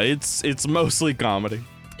 It's mostly comedy.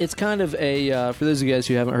 It's kind of a, for those of you guys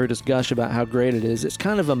who haven't heard us gush about how great it is, it's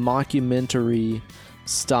kind of a mockumentary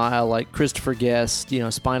style, like Christopher Guest,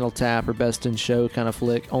 Spinal Tap or Best in Show kind of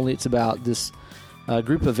flick, only it's about this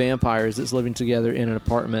group of vampires that's living together in an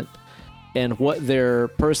apartment, and what their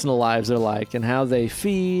personal lives are like, and how they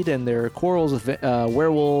feed, and their quarrels with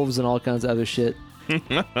werewolves and all kinds of other shit.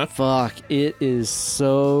 Fuck, it is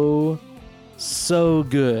so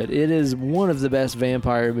good. It is one of the best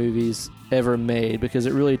vampire movies ever made, because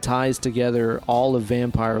it really ties together all of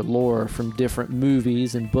vampire lore from different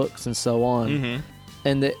movies and books and so on. Mm-hmm.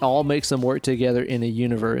 And it all makes them work together in a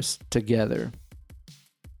universe together.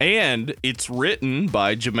 And it's written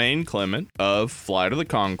by Jermaine Clement of Flight of the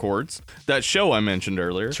Conchords, that show I mentioned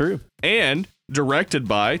earlier. True. And directed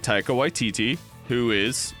by Taika Waititi, who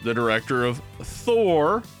is the director of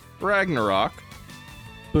Thor Ragnarok.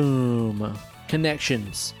 Boom.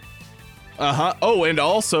 Connections. Uh-huh. Oh, and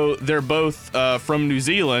also they're both from New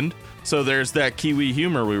Zealand, so there's that Kiwi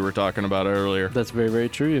humor we were talking about earlier. That's very, very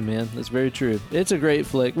true, man. That's very true. It's a great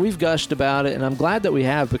flick. We've gushed about it, and I'm glad that we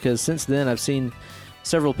have, because since then I've seen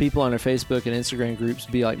several people on our Facebook and Instagram groups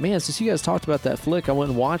be like, man, since you guys talked about that flick, I went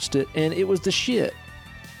and watched it, and it was the shit.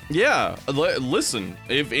 Yeah, listen,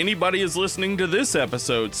 if anybody is listening to this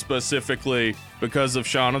episode specifically because of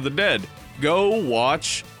Shaun of the Dead, go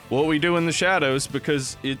watch What We Do in the Shadows,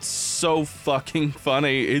 because it's so fucking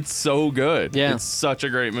funny. It's so good. Yeah. It's such a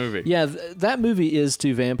great movie. Yeah, that movie is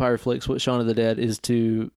to vampire flicks what Shaun of the Dead is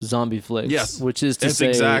to zombie flicks. Yes. Which is to that's say,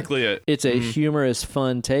 exactly it. It's a humorous,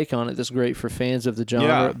 fun take on it that's great for fans of the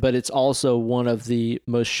genre, but it's also one of the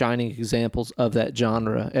most shining examples of that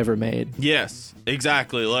genre ever made. Yes,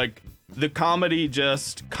 exactly. Like, the comedy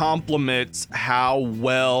just complements how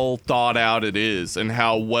well thought out it is and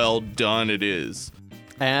how well done it is.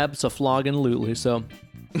 Abso-flogging-lutely. So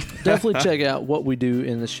definitely check out What We Do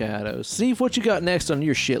in the Shadows. Steve, what you got next on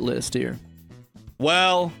your shit list here?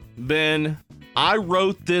 Well, Ben, I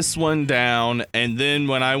wrote this one down, and then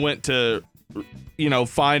when I went to,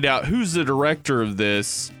 find out who's the director of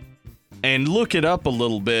this and look it up a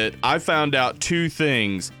little bit, I found out two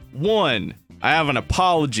things. One, I have an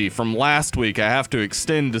apology from last week I have to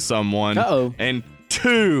extend to someone. Uh-oh. And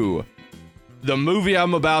two, the movie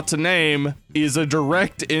I'm about to name is a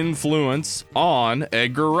direct influence on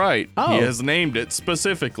Edgar Wright. Oh. He has named it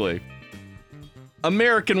specifically.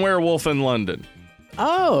 American Werewolf in London.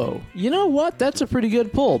 Oh, you know what? That's a pretty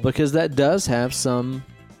good pull, because that does have some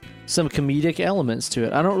comedic elements to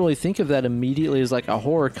it. I don't really think of that immediately as like a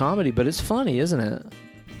horror comedy, but it's funny, isn't it?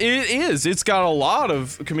 It is. It's got a lot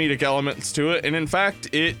of comedic elements to it, and in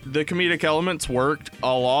fact, the comedic elements worked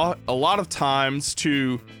a lot of times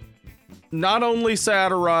to not only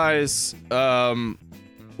satirize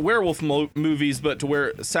werewolf movies, but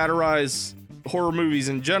to satirize horror movies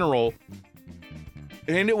in general,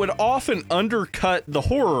 and it would often undercut the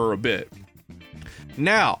horror a bit.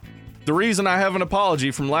 Now, the reason I have an apology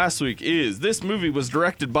from last week is this movie was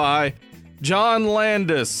directed by John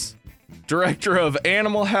Landis, director of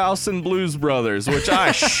Animal House and Blues Brothers, which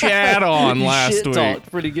I shat on last week. Talked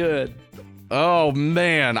pretty good. Oh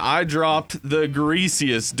man, I dropped the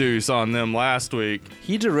greasiest deuce on them last week.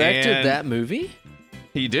 He directed And that movie?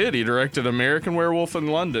 He did. He directed American Werewolf in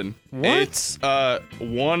London. What? It's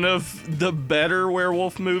one of the better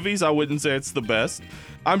werewolf movies. I wouldn't say it's the best.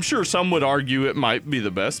 I'm sure some would argue it might be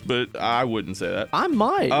the best, but I wouldn't say that. I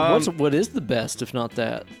might. What is the best, if not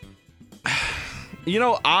that? You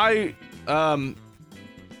know, I'm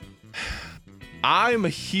a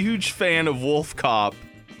huge fan of Wolf Cop,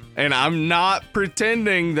 and I'm not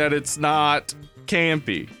pretending that it's not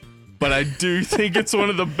campy, but I do think it's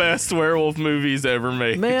one of the best werewolf movies ever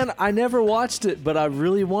made. Man, I never watched it, but I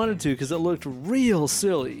really wanted to because it looked real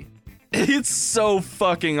silly. It's so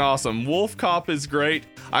fucking awesome. Wolf Cop is great.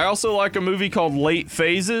 I also like a movie called Late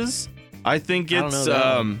Phases. I think it's don't know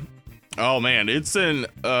that one. Oh man, it's an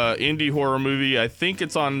indie horror movie. I think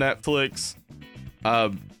it's on Netflix.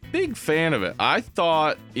 Big fan of it. I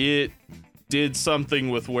thought it did something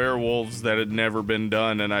with werewolves that had never been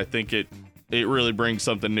done, and I think it really brings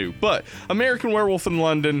something new. But American Werewolf in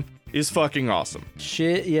London is fucking awesome.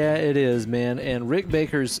 Shit, yeah, it is, man. And Rick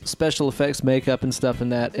Baker's special effects makeup and stuff in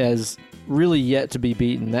that has really yet to be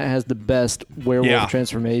beaten. That has the best werewolf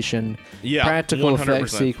transformation, practical 100%.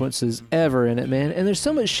 effects sequences ever in it, man. And there's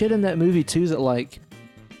so much shit in that movie, too, that, like,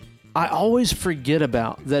 I always forget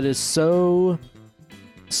about that is so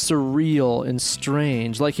surreal and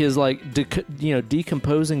strange. Like his, like,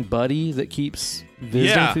 decomposing buddy that keeps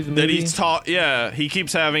visiting through the movie. That he's taught. Yeah, he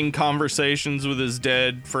keeps having conversations with his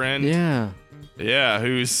dead friend. Yeah,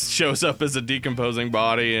 who shows up as a decomposing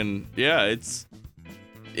body, and there's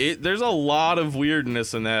a lot of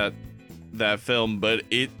weirdness in that film, but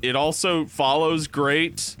it also follows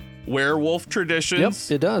great werewolf traditions.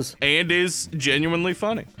 Yep, it does, and is genuinely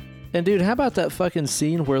funny. And dude, how about that fucking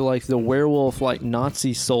scene where like the werewolf like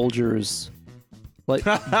Nazi soldiers like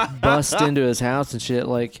bust into his house and shit?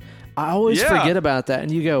 Like, I always forget about that, and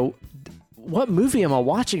you go, what movie am I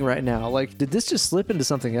watching right now? Like, did this just slip into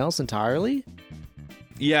something else entirely?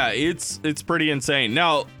 Yeah, it's pretty insane.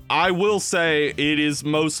 Now, I will say it is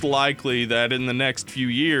most likely that in the next few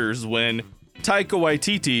years, when Taika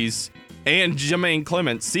Waititi's and Jermaine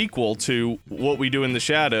Clement's sequel to What We Do in the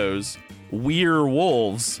Shadows, We're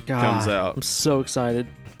Wolves, comes out. I'm so excited.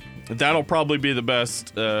 That'll probably be the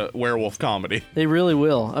best werewolf comedy. They really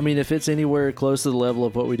will. I mean, if it's anywhere close to the level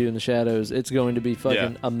of What We Do in the Shadows, it's going to be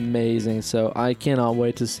fucking amazing. So I cannot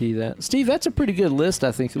wait to see that. Steve, that's a pretty good list,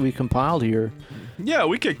 I think, that we compiled here. Yeah,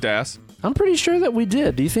 we kicked ass. I'm pretty sure that we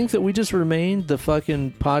did. Do you think that we just remained the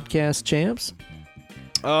fucking podcast champs?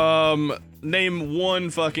 Name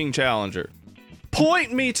one fucking challenger.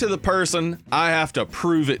 Point me to the person I have to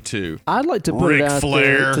prove it to. I'd like to put Ric it out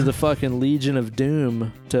Flair. there to the fucking Legion of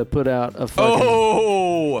Doom to put out a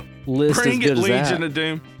fucking list bring as good it, as Legion that. of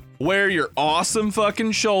Doom. Wear your awesome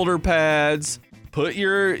fucking shoulder pads. Put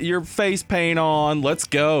your face paint on. Let's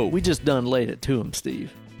go. We just done laid it to him,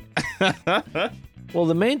 Steve. Well,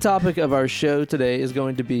 the main topic of our show today is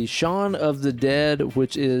going to be Shaun of the Dead,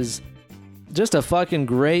 which is just a fucking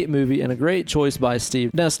great movie and a great choice by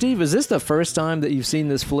Steve. Now, Steve, is this the first time that you've seen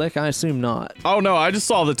this flick? I assume not. Oh, no, I just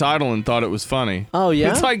saw the title and thought it was funny. Oh,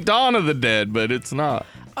 yeah? It's like Dawn of the Dead, but it's not.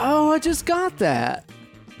 Oh, I just got that.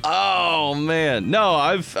 Oh, man. No,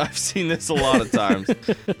 I've seen this a lot of times.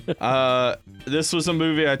 This was a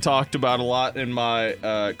movie I talked about a lot in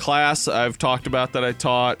my class. I've talked about that I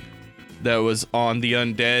taught that was on the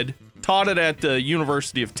undead. Taught it at the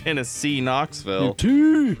University of Tennessee, Knoxville.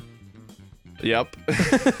 Yep.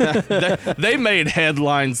 they made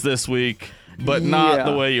headlines this week, but not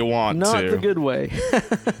the way you want to. Not the good way.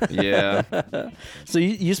 Yeah. So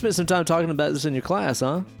you spent some time talking about this in your class,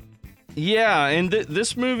 huh? Yeah, and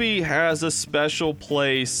this movie has a special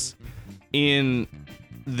place in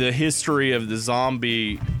the history of the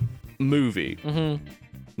zombie movie. Mm-hmm.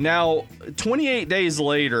 Now, 28 Days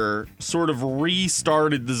Later sort of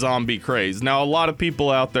restarted the zombie craze. Now, a lot of people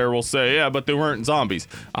out there will say, yeah, but they weren't zombies.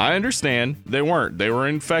 I understand. They weren't. They were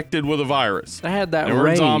infected with a virus. I had that They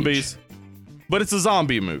weren't zombies. But it's a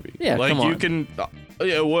zombie movie. Yeah, like, come on. you can...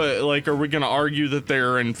 what, like, are we going to argue that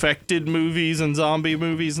they're infected movies and zombie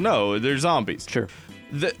movies? No, they're zombies. Sure.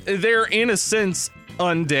 They're, in a sense,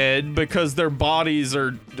 undead because their bodies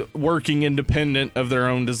are working independent of their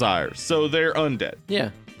own desires. So they're undead. Yeah.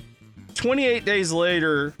 28 Days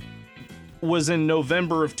Later was in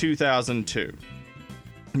November of 2002.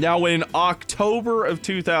 Now, in October of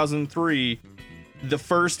 2003, the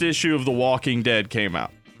first issue of The Walking Dead came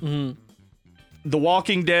out. Mm-hmm. The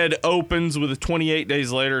Walking Dead opens with a 28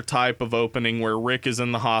 Days Later type of opening where Rick is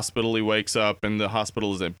in the hospital, he wakes up, and the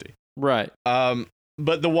hospital is empty. Right.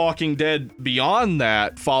 But The Walking Dead beyond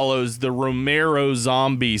that follows the Romero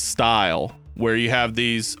zombie style. where you have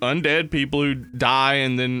these undead people who die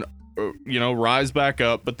and then, rise back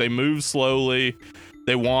up, but they move slowly.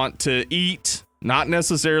 They want to eat, not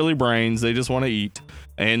necessarily brains. They just want to eat.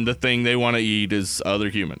 And the thing they want to eat is other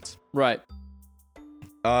humans. Right.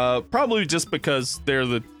 Probably just because they're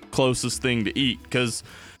the closest thing to eat. Because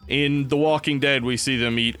in The Walking Dead, we see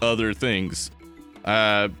them eat other things.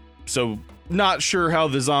 So not sure how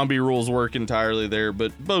the zombie rules work entirely there,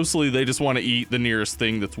 but mostly they just want to eat the nearest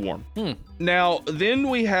thing that's warm. Now, then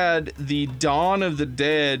we had the Dawn of the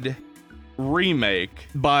Dead remake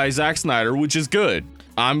by Zack Snyder, which is good.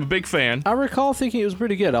 I'm a big fan. I recall thinking it was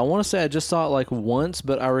pretty good. I want to say I just saw it like once,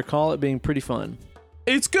 but I recall it being pretty fun.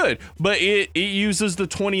 It's good, but it uses the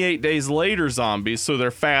 28 Days Later zombies, so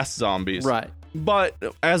they're fast zombies. Right. But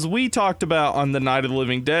as we talked about on the Night of the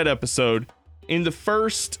Living Dead episode, in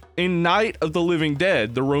Night of the Living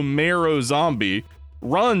Dead, the Romero zombie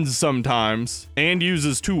runs sometimes and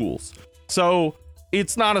uses tools. So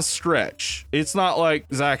it's not a stretch. It's not like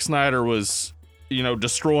Zack Snyder was,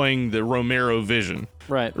 destroying the Romero vision.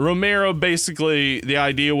 Right. Romero, basically, the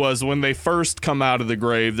idea was when they first come out of the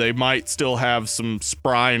grave, they might still have some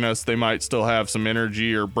spryness, they might still have some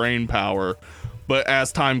energy or brain power, but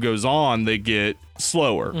as time goes on, they get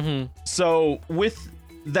slower. So with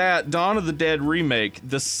that Dawn of the Dead remake,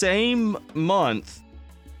 the same month,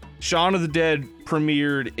 Shaun of the Dead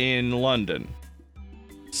premiered in London.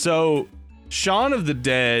 So Shaun of the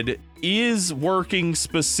Dead is working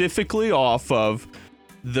specifically off of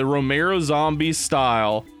the Romero zombie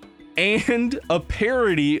style and a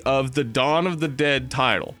parody of the Dawn of the Dead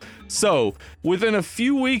title. So within a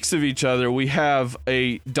few weeks of each other, we have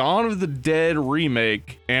a Dawn of the Dead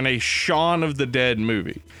remake and a Shaun of the Dead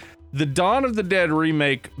movie. The Dawn of the Dead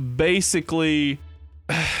remake basically,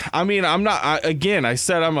 I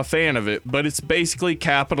said I'm a fan of it, but it's basically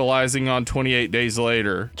capitalizing on 28 Days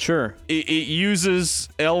Later. Sure. It uses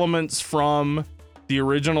elements from the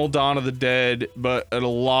original Dawn of the Dead, but in a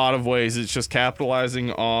lot of ways, it's just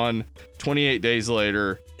capitalizing on 28 Days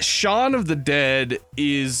Later. Shaun of the Dead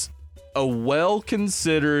is a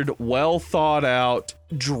well-considered, well-thought-out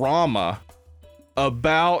drama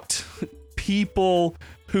about people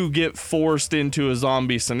who get forced into a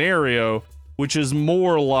zombie scenario, which is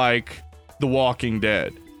more like The Walking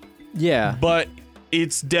Dead. Yeah. But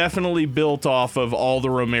it's definitely built off of all the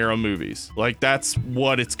Romero movies. Like, that's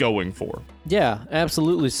what it's going for. Yeah,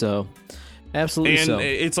 absolutely so. Absolutely and so. And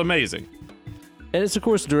it's amazing. And it's, of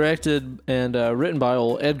course, directed and written by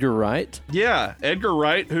old Edgar Wright. Yeah, Edgar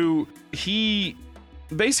Wright, who he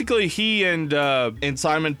and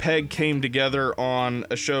Simon Pegg came together on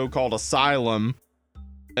a show called Asylum.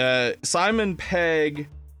 Simon Pegg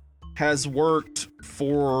has worked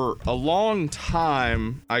for a long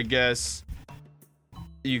time, I guess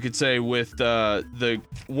you could say, with the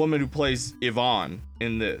woman who plays Yvonne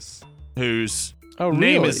in this, whose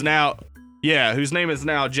name is now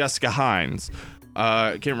Jessica Hines.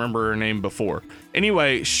 I can't remember her name before.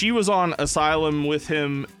 Anyway, she was on Asylum with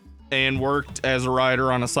him and worked as a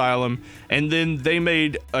writer on Asylum, and then they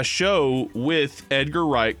made a show with Edgar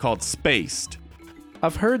Wright called Spaced.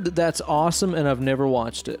 I've heard that that's awesome, and I've never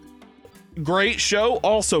watched it. Great show.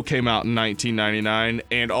 Also came out in 1999,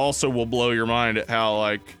 and also will blow your mind at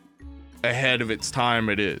how ahead of its time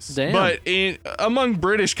it is. Damn. But among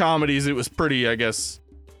British comedies, it was pretty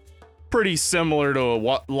similar to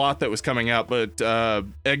a lot that was coming out. But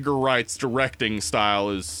Edgar Wright's directing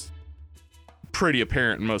style is pretty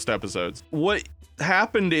apparent in most episodes. What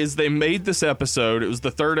happened is they made this episode. It was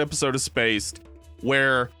the third episode of Spaced,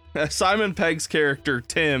 where Simon Pegg's character,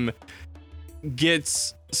 Tim,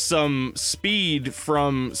 gets some speed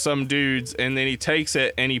from some dudes, and then he takes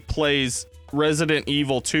it and he plays Resident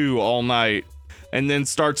Evil 2 all night, and then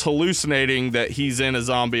starts hallucinating that he's in a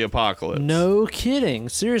zombie apocalypse. No kidding.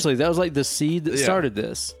 Seriously, that was like the seed that started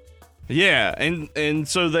this. Yeah, and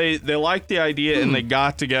so they liked the idea, and they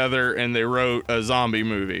got together and they wrote a zombie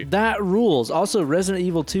movie. That rules. Also, Resident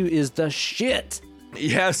Evil 2 is the shit.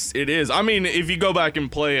 Yes, it is. I mean, if you go back and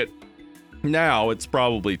play it now, it's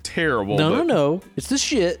probably terrible. No. It's the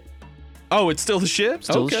shit. Oh, it's still the shit?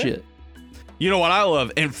 Still the shit. You know what I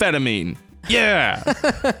love? Amphetamine. Yeah.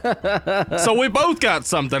 So we both got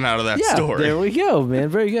something out of that story. There we go, man.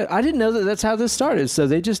 Very good. I didn't know that that's how this started. So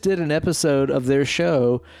they just did an episode of their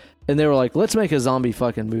show, and they were like, let's make a zombie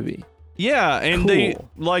fucking movie. Yeah, and Cool.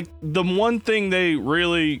 the one thing they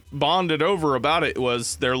really bonded over about it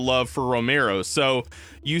was their love for Romero. So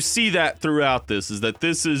you see that throughout this, is that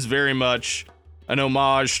this is very much an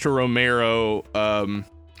homage to Romero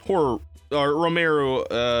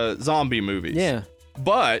Romero zombie movies. Yeah.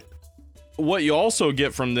 But what you also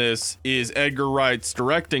get from this is Edgar Wright's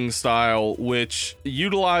directing style, which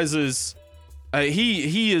utilizes.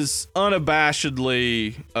 He is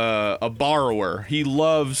unabashedly a borrower. He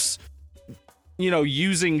loves,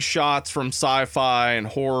 using shots from sci-fi and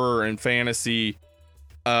horror and fantasy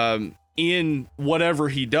in whatever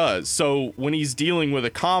he does. So when he's dealing with a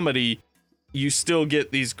comedy, you still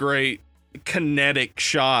get these great kinetic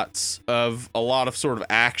shots of a lot of sort of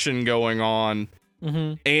action going on.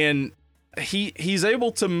 Mm-hmm. And he's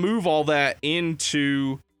able to move all that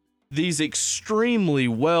into these extremely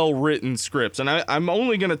well-written scripts. And I'm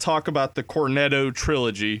only going to talk about the Cornetto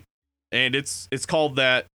trilogy, and it's called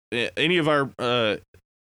that. Any of our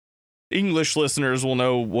English listeners will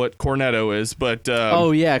know what Cornetto is, but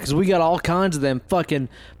oh yeah, because we got all kinds of them fucking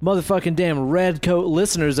motherfucking damn red coat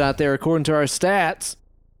listeners out there according to our stats.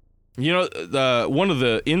 One of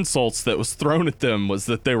the insults that was thrown at them was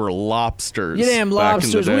that they were lobsters. You damn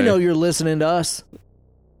lobsters, we know you're listening to us.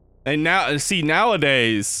 And now, see,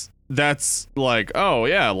 nowadays, that's like, oh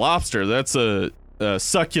yeah, lobster, that's a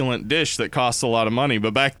succulent dish that costs a lot of money.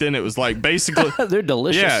 But back then it was like basically... They're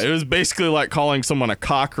delicious. Yeah, it was basically like calling someone a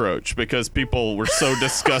cockroach because people were so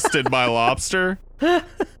disgusted by lobster.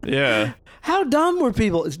 Yeah. How dumb were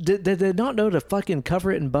people? Did they not know to fucking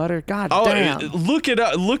cover it in butter? God damn.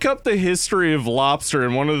 Look up the history of lobster,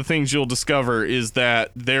 and one of the things you'll discover is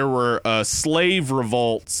that there were slave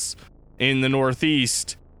revolts in the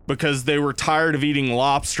Northeast because they were tired of eating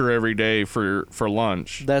lobster every day for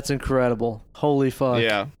lunch. That's incredible. Holy fuck.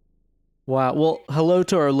 Yeah. Wow. Well, hello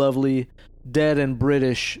to our lovely dead and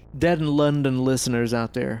London listeners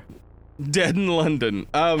out there. Dead in London.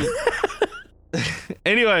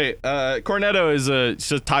 Anyway, Cornetto is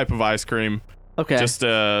just a type of ice cream. Okay. Just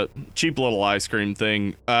a cheap little ice cream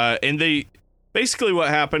thing. And they basically what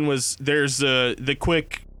happened was there's the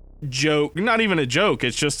quick joke, not even a joke.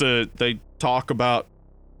 It's just they talk about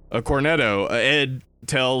a Cornetto. Ed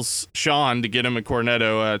tells Sean to get him a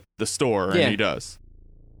Cornetto at the store, and he does.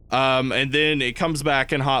 And then it comes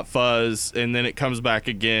back in Hot Fuzz, and then it comes back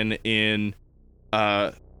again in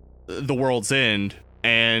The World's End.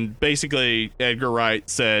 And basically, Edgar Wright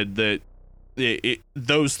said that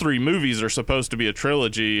those three movies are supposed to be a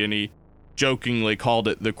trilogy, and he jokingly called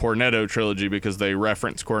it the Cornetto trilogy because they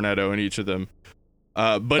reference Cornetto in each of them.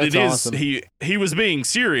 But that's it is awesome. He was being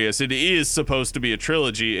serious. It is supposed to be a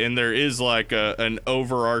trilogy, and there is like an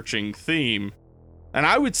overarching theme. And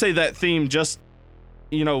I would say that theme, just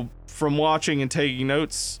from watching and taking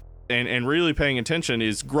notes and really paying attention,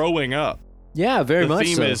 is growing up. Yeah, very much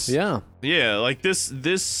so. Yeah, like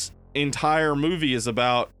this entire movie is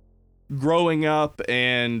about growing up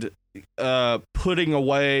and putting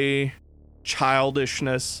away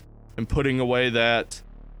childishness and putting away that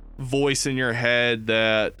voice in your head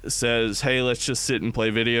that says, hey, let's just sit and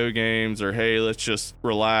play video games, or hey, let's just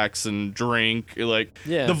relax and drink. Like,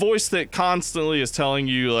 the voice that constantly is telling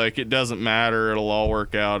you, like, it doesn't matter, it'll all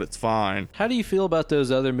work out, it's fine. How do you feel about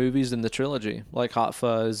those other movies in the trilogy, like Hot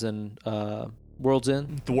Fuzz and World's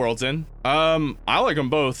End? The World's End? I like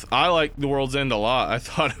them both. I like The World's End a lot. I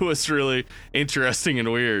thought it was really interesting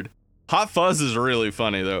and weird. Hot Fuzz is really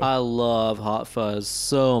funny, though. I love Hot Fuzz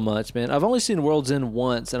so much, man. I've only seen World's End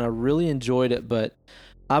once, and I really enjoyed it, but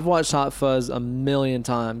I've watched Hot Fuzz a million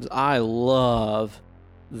times. I love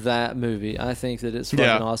that movie. I think that it's fucking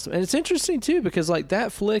awesome. And it's interesting, too, because, like,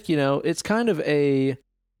 that flick, it's kind of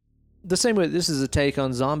the same way this is a take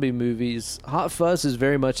on zombie movies. Hot Fuzz is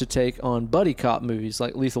very much a take on buddy cop movies,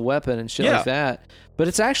 like Lethal Weapon and shit like that. But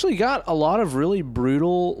it's actually got a lot of really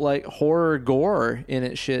brutal, like, horror gore in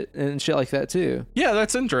it, shit like that too. Yeah,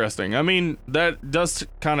 that's interesting. I mean, that does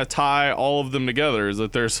kind of tie all of them together, is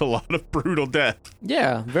that there's a lot of brutal death.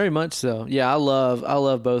 Yeah, very much so. Yeah, I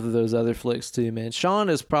love both of those other flicks too, man. Sean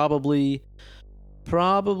is probably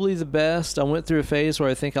the best. I went through a phase where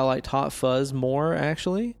I think I liked Hot Fuzz more,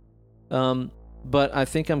 actually. But I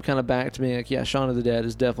think I'm kind of back to being like, yeah, Shaun of the Dead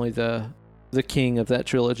is definitely the king of that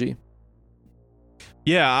trilogy.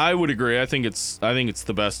 Yeah, I would agree. I think it's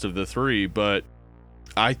the best of the three, but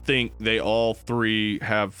I think they all three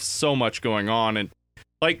have so much going on, and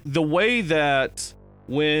like the way that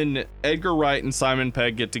when Edgar Wright and Simon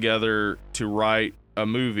Pegg get together to write a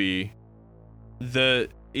movie,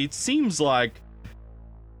 it seems like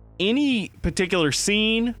any particular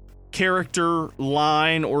scene, character,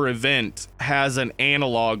 line, or event has an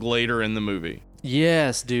analog later in the movie.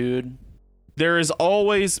 Yes, dude. There is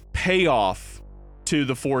always payoff to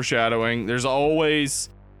the foreshadowing. There's always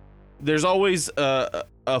a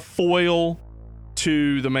foil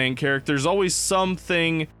to the main character. There's always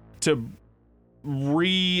something to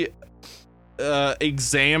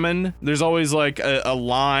examine. There's always like a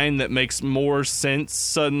line that makes more sense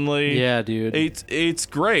suddenly. Yeah, dude. It's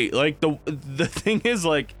great. Like the thing is,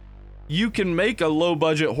 like, you can make a low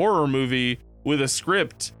budget horror movie with a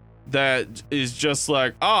script that is just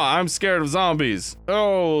like, I'm scared of zombies.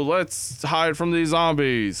 Oh, let's hide from these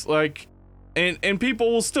zombies. Like, and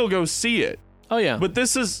people will still go see it. Oh yeah. But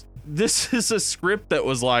this is a script that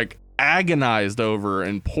was like agonized over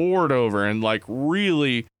and pored over and like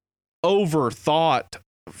really overthought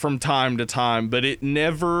from time to time, but it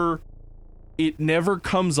never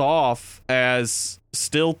comes off as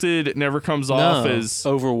stilted. It never comes off as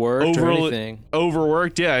overworked or anything.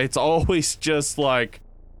 Overworked, yeah. It's always just like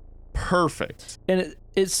perfect. And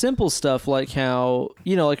it's simple stuff like how,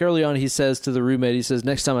 like early on he says to the roommate, he says,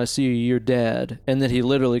 next time I see you, you're dead. And then he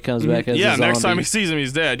literally comes back as a zombie. Next time he sees him,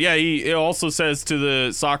 he's dead. Yeah, it also says to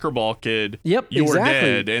the soccer ball kid, yep, you're exactly.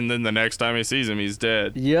 dead. And then the next time he sees him, he's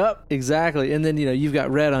dead. Yep, exactly. And then, you've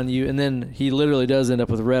got red on you, and then he literally does end up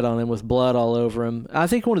with red on him with blood all over him. I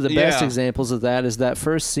think one of the best examples of that is that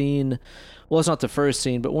first scene. Well, it's not the first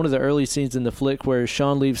scene, but one of the early scenes in the flick where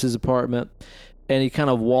Sean leaves his apartment and he kind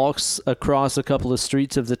of walks across a couple of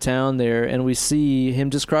streets of the town there, and we see him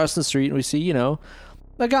just cross the street, and we see, a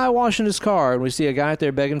guy washing his car, and we see a guy out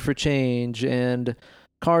there begging for change, and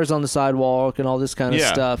cars on the sidewalk, and all this kind of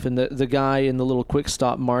stuff, and the guy in the little quick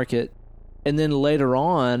stop market. And then later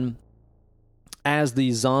on, as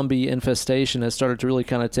the zombie infestation has started to really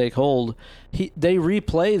kind of take hold, they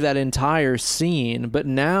replay that entire scene, but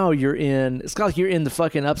now it's like you're in the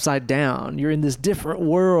fucking upside down. You're in this different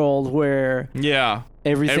world where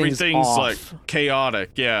everything's off. Like chaotic,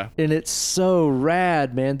 yeah. And it's so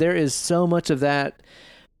rad, man. There is so much of that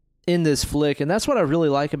in this flick, and that's what I really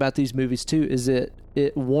like about these movies too, is it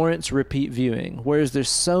warrants repeat viewing, whereas there's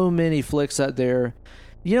so many flicks out there,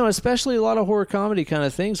 especially a lot of horror comedy kind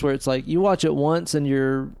of things where it's like you watch it once and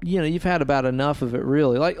you've had about enough of it,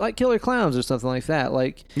 really, like Killer Clowns or something like that.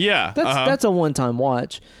 Like, that's a one-time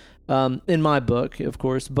watch, in my book, of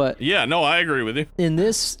course. But I agree with you. In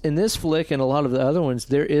this flick and a lot of the other ones,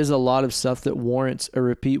 there is a lot of stuff that warrants a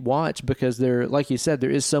repeat watch because there, like you said,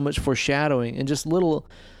 there is so much foreshadowing and just little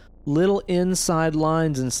inside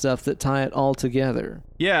lines and stuff that tie it all together.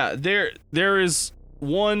 Yeah, there is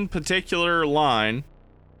one particular line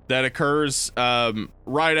that occurs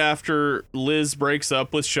right after Liz breaks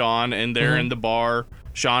up with Sean, and they're in the bar,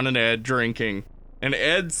 Sean and Ed drinking. And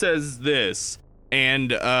Ed says this,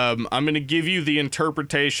 and I'm going to give you the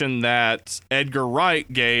interpretation that Edgar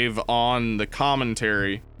Wright gave on the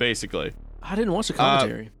commentary, basically. I didn't watch the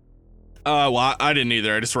commentary. Well, I didn't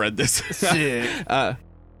either. I just read this. Sick.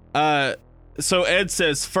 So Ed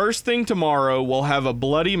says, first thing tomorrow, we'll have a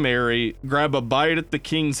Bloody Mary, grab a bite at the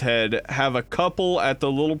King's Head, have a couple at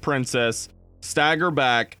the Little Princess, stagger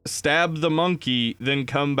back, stab the monkey, then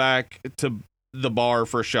come back to the bar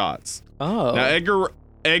for shots. Oh. Now,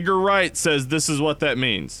 Edgar Wright says this is what that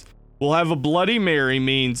means. We'll have a Bloody Mary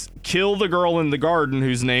means kill the girl in the garden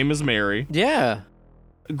whose name is Mary. Yeah.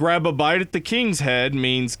 Grab a bite at the King's Head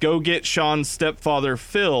means go get Sean's stepfather,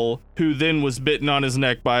 Phil, who then was bitten on his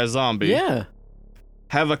neck by a zombie. Yeah.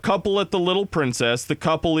 Have a couple at the Little Princess. The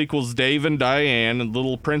couple equals Dave and Diane, and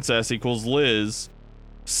Little Princess equals Liz.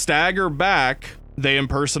 Stagger back. They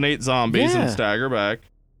impersonate zombies and stagger back.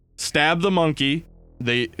 Stab the monkey.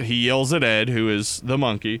 He yells at Ed, who is the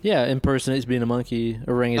monkey. Yeah, impersonates being a monkey,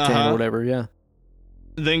 orangutan, or whatever, yeah.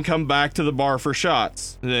 Then come back to the bar for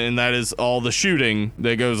shots, and that is all the shooting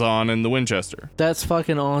that goes on in the Winchester. That's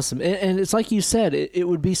fucking awesome. And it's like you said, it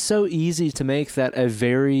would be so easy to make that a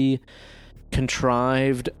very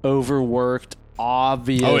contrived, overworked,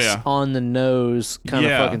 obvious, on the nose kind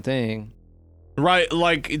of fucking thing. Right,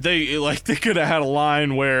 like they could have had a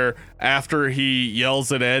line where after he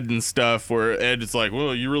yells at Ed and stuff, where Ed is like,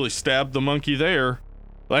 "Well, you really stabbed the monkey there."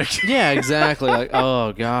 Like, yeah, exactly. Like,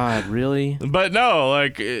 oh God, really? But no,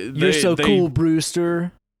 like you're so cool,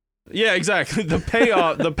 Brewster. Yeah, exactly. The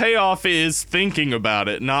payoff is thinking about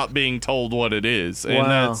it, not being told what it is,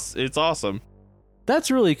 and it's awesome. That's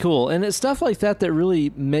really cool, and it's stuff like that that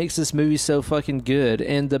really makes this movie so fucking good.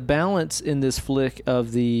 And the balance in this flick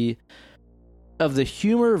of the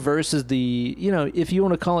humor versus the, if you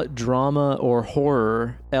want to call it drama or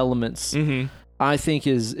horror elements. Mm-hmm. I think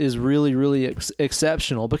is really, really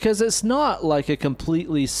exceptional, because it's not like a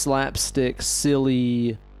completely slapstick,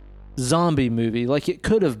 silly zombie movie like it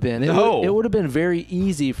could have been. It would have been very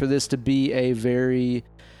easy for this to be a very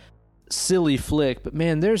silly flick, but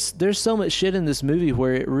man, there's so much shit in this movie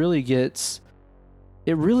where it really gets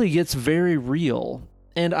very real.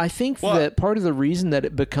 And I think that part of the reason that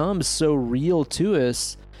it becomes so real to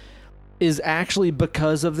us is actually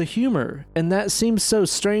because of the humor. And that seems so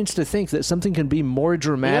strange to think that something can be more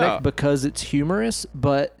dramatic because it's humorous.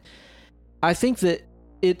 But I think that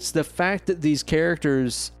it's the fact that these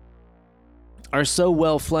characters are so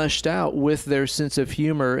well fleshed out with their sense of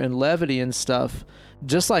humor and levity and stuff,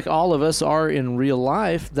 just like all of us are in real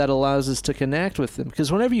life, that allows us to connect with them.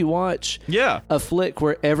 Because whenever you watch a flick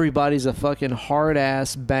where everybody's a fucking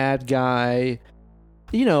hard-ass bad guy,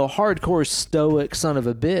 you know, hardcore stoic son of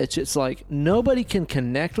a bitch, it's like nobody can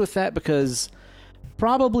connect with that, because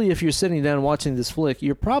probably if you're sitting down watching this flick,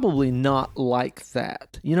 you're probably not like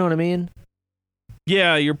that. You know what I mean?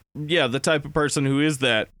 Yeah, you're the type of person who is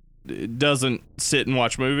that doesn't sit and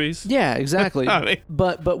watch movies. Yeah, exactly. I mean,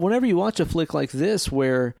 but whenever you watch a flick like this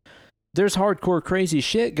where there's hardcore crazy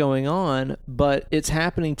shit going on, but it's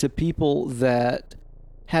happening to people that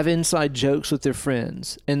have inside jokes with their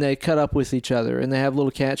friends, and they cut up with each other, and they have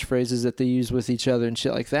little catchphrases that they use with each other and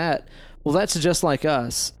shit like that. Well, that's just like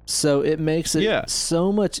us. So it makes it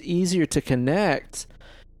so much easier to connect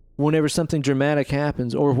whenever something dramatic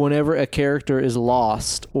happens, or whenever a character is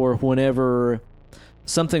lost, or whenever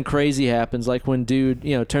something crazy happens, like when dude,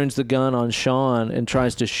 you know, turns the gun on Sean and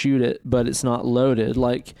tries to shoot it, but it's not loaded.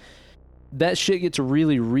 Like, that shit gets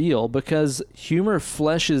really real because humor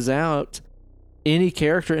fleshes out any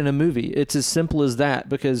character in a movie. It's as simple as that,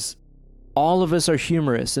 because all of us are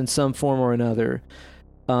humorous in some form or another.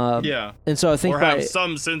 And so I think have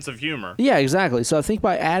some sense of humor. Yeah, exactly. So I think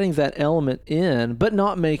by adding that element in, but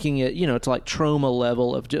not making it, you know, to like trauma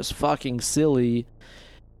level of just fucking silly,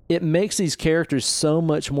 it makes these characters so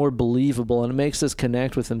much more believable, and it makes us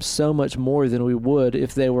connect with them so much more than we would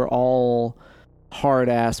if they were all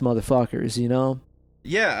hard-ass motherfuckers, you know?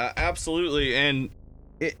 Yeah, absolutely. And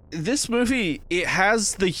this movie, it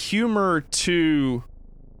has the humor to,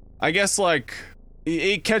 I guess, like,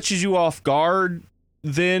 it catches you off guard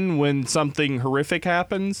then when something horrific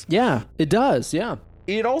happens. Yeah, it does, yeah.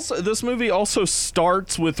 This movie also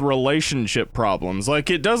starts with relationship problems. Like,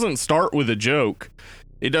 it doesn't start with a joke.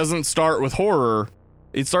 It doesn't start with horror.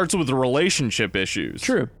 It starts with relationship issues.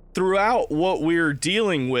 True. Throughout, what we're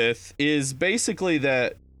dealing with is basically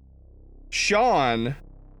that Sean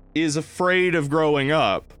is afraid of growing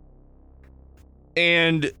up.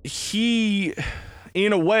 And he,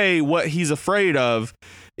 in a way, what he's afraid of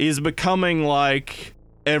is becoming like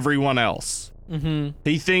everyone else. Mm-hmm.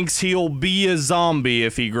 He thinks he'll be a zombie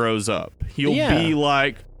if he grows up.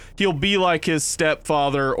 He'll be like his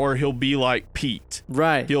stepfather, or he'll be like Pete.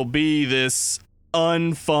 Right. He'll be this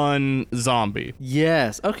unfun zombie.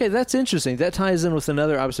 Yes. Okay, that's interesting. That ties in with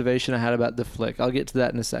another observation I had about the flick. I'll get to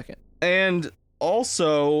that in a second. And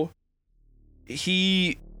also,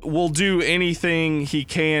 he will do anything he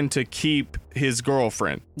can to keep his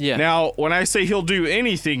girlfriend. Yeah. Now, when I say he'll do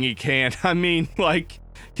anything he can, I mean, like,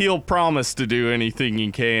 he'll promise to do anything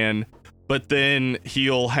he can, but then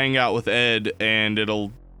he'll hang out with Ed and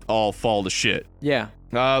it'll all fall to shit. Yeah.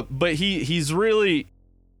 But he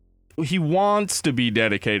wants to be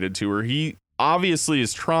dedicated to her. He obviously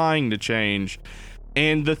is trying to change.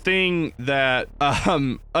 And the thing that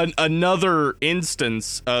another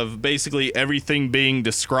instance of basically everything being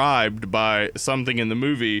described by something in the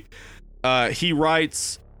movie, he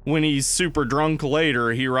writes when he's super drunk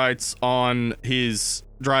later, he writes on his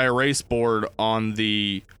dry erase board on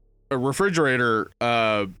the refrigerator,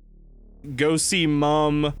 go see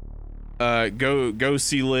Mom, go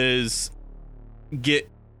see Liz, get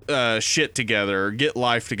shit together, get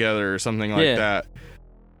life together, or something like that.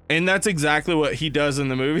 And that's exactly what he does in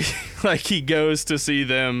the movie. Like, he goes to see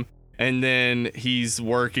them, and then he's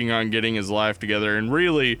working on getting his life together. And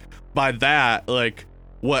really, by that, like,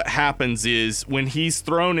 what happens is when he's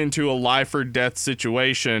thrown into a life or death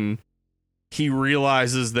situation, he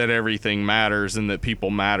realizes that everything matters and that people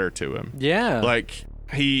matter to him. Yeah. Like,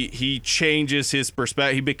 he changes his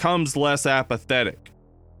perspective. He becomes less apathetic.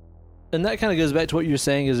 And that kind of goes back to what you were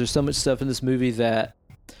saying, is there's so much stuff in this movie that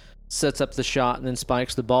sets up the shot and then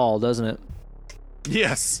spikes the ball, doesn't it?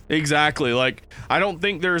 Yes, exactly. Like, I don't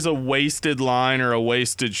think there's a wasted line or a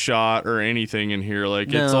wasted shot or anything in here.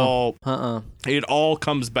 Like, it's all... It all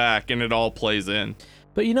comes back and it all plays in.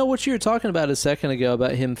 But you know what you were talking about a second ago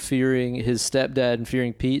about him fearing his stepdad and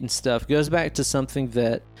fearing Pete and stuff goes back to something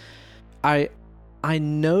that I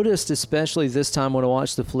noticed, especially this time when I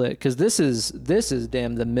watched the flick, because this is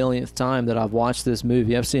damn the millionth time that I've watched this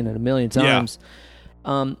movie. I've seen it a million times. Yeah.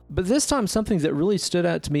 But this time, something that really stood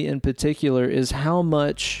out to me in particular is how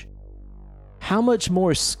much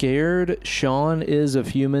more scared Sean is of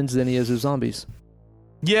humans than he is of zombies.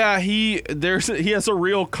 Yeah, he has a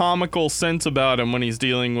real comical sense about him when he's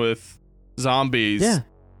dealing with zombies. Yeah.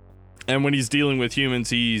 And when he's dealing with humans,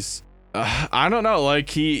 he's I don't know. Like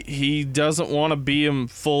he doesn't want to be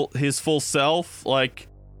his full self. Like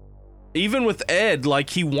even with Ed, like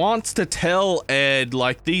he wants to tell Ed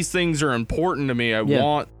like these things are important to me. I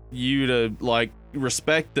want you to like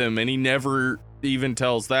respect them, and he never even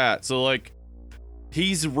tells that. So like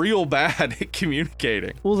he's real bad at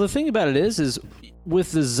communicating. Well, the thing about it is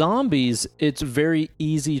with the zombies, it's very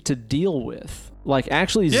easy to deal with. Like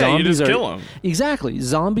actually, zombies you just kill them. Exactly.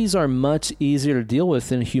 Zombies are much easier to deal with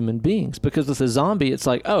than human beings, because with a zombie, it's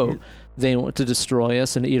like, oh, they want to destroy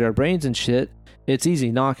us and eat our brains and shit. It's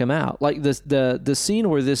easy, knock them out. Like the scene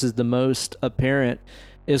where this is the most apparent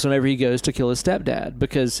is whenever he goes to kill his stepdad,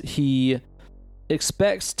 because he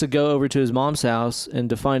expects to go over to his mom's house and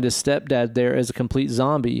to find his stepdad there as a complete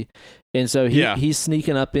zombie, and so he's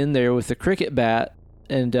sneaking up in there with a cricket bat.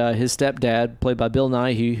 And his stepdad, played by Bill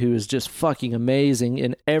Nighy, who is just fucking amazing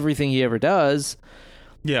in everything he ever does.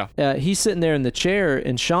 Yeah. He's sitting there in the chair,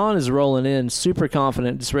 and Sean is rolling in, super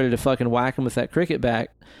confident, just ready to fucking whack him with that cricket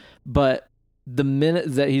bat. But the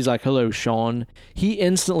minute that he's like, hello, Sean, he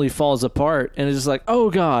instantly falls apart and is just like, oh,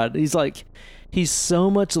 God. He's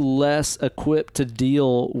so much less equipped to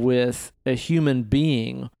deal with a human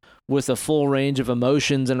being with a full range of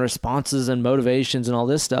emotions and responses and motivations and all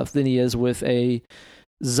this stuff than he is with a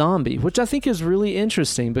zombie, which I think is really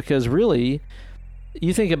interesting, because really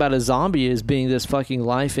you think about a zombie as being this fucking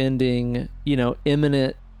life-ending,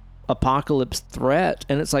 imminent apocalypse threat,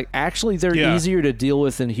 and it's like actually they're easier to deal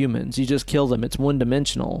with than humans. You just kill them. It's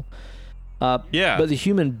one-dimensional. But the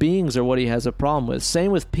human beings are what he has a problem with.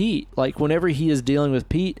 Same with Pete. Like whenever he is dealing with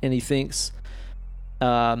Pete and he thinks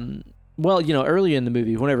earlier in the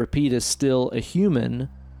movie, whenever Pete is still a human,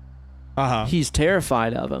 he's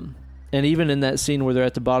terrified of him. And even in that scene where they're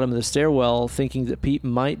at the bottom of the stairwell thinking that Pete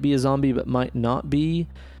might be a zombie but might not be,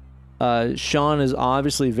 Sean is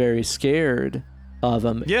obviously very scared of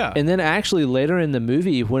him. Yeah. And then actually later in the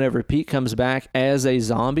movie, whenever Pete comes back as a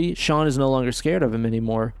zombie, Sean is no longer scared of him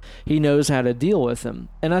anymore. He knows how to deal with him.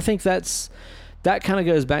 And I think that kind of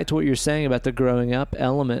goes back to what you're saying about the growing up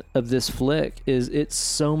element of this flick, is it's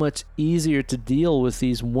so much easier to deal with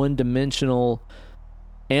these one-dimensional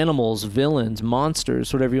animals, villains,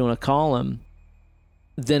 monsters, whatever you want to call them,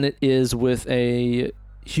 than it is with a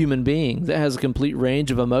human being that has a complete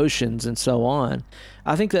range of emotions and so on.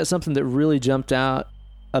 I think that's something that really jumped out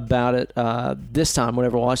about it this time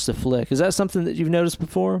whenever I watched the flick. Is that something that you've noticed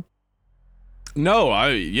before? No,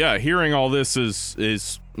 hearing all this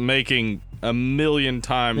is making a million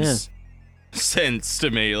times sense to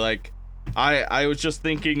me. Like I was just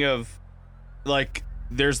thinking of, like,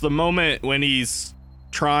 there's the moment when he's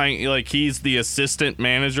trying, like, he's the assistant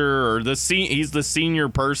manager or he's the senior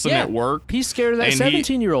person at work. He's scared of that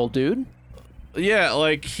 17-year-old dude. Yeah,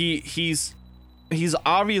 like he's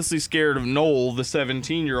obviously scared of Noel, the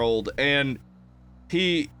 17-year-old, and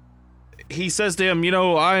he says to him,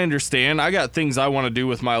 I understand. I got things I want to do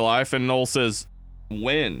with my life. And Noel says,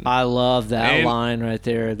 when? I love that line right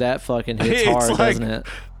there. That fucking hits hard, doesn't it?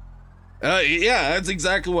 Yeah, that's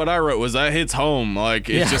exactly what I wrote, was that hits home. Like,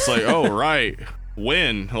 it's just like, oh, right.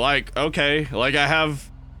 When? Like, okay. Like, I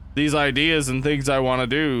have these ideas and things I want to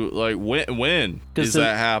do. Like, when is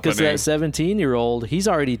that happening? Because that 17-year-old, he's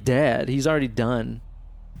already dead. He's already done.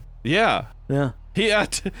 Yeah. Yeah.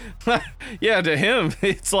 To him,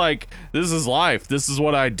 it's like, this is life. This is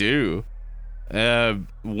what I do.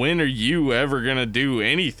 When are you ever gonna do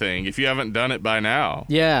anything if you haven't done it by now?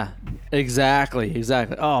 Yeah, exactly.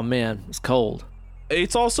 Oh man, it's cold.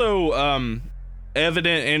 It's also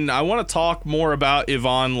evident, and I want to talk more about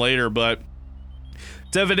Yvonne later, but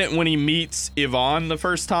it's evident when he meets Yvonne the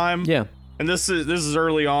first time. Yeah. And this is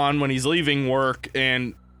early on when he's leaving work,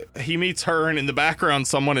 and he meets her, and in the background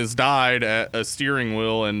someone has died at a steering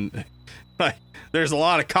wheel, and like, there's a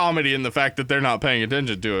lot of comedy in the fact that they're not paying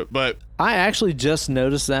attention to it. But I actually just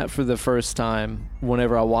noticed that for the first time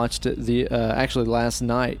whenever I watched it actually last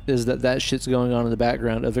night, is that shit's going on in the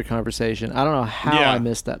background of their conversation. I don't know how I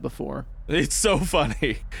missed that before. It's so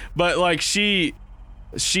funny. But like she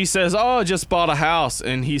says, "Oh, I just bought a house,"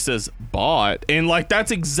 and he says, "Bought?" And like,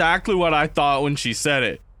 that's exactly what I thought when she said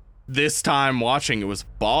it. This time watching, it was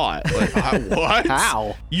bought. Like, what?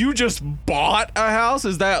 How? You just bought a house?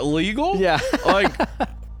 Is that legal? Yeah. Like,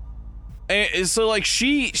 and so like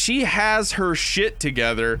she has her shit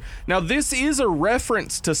together. Now this is a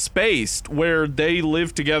reference to Spaced, where they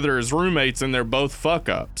live together as roommates and they're both fuck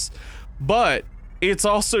ups. But it's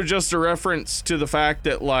also just a reference to the fact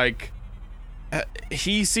that like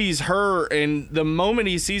he sees her, and the moment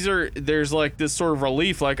he sees her, there's like this sort of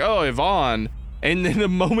relief, like, oh, Yvonne. And then the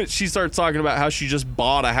moment she starts talking about how she just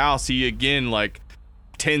bought a house, he again like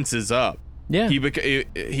tenses up. Yeah.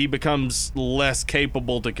 He becomes less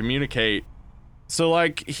capable to communicate. So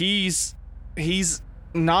like he's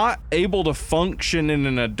not able to function in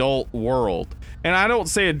an adult world. And I don't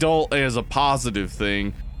say adult as a positive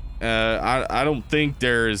thing. I don't think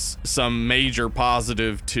there's some major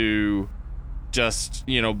positive to just,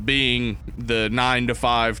 being the 9 to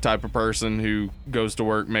 5 type of person who goes to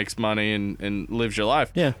work, makes money, and lives your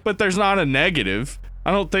life. Yeah. But there's not a negative.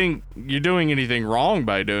 I don't think you're doing anything wrong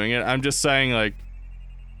by doing it. I'm just saying, like,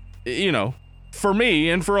 for me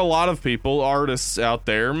and for a lot of people, artists out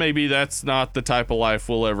there, maybe that's not the type of life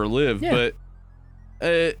we'll ever live. Yeah.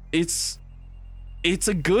 But it's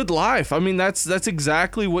a good life. I mean, that's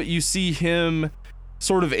exactly what you see him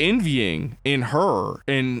sort of envying in her.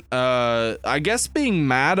 And I guess being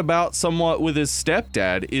mad about somewhat with his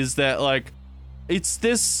stepdad is that, like, it's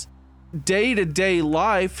this day-to-day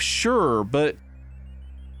life, sure, but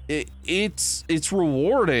it's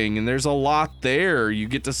rewarding, and there's a lot there. You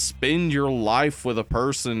get to spend your life with a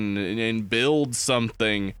person and build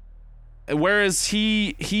something, whereas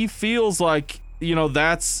he feels like,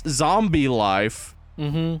 that's zombie life.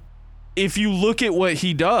 Mm-hmm. If you look at what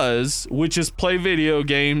he does, which is play video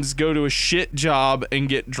games, go to a shit job, and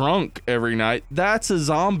get drunk every night, that's a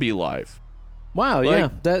zombie life. Wow, yeah,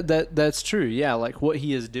 that's true. Yeah, like what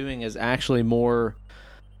he is doing is actually more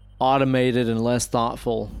automated and less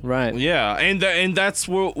thoughtful, right? Yeah, and that's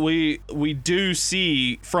what we do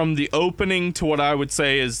see from the opening to what I would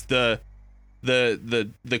say is the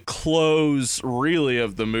close really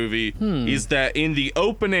of the movie is that in the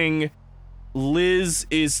opening, Liz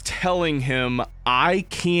is telling him, I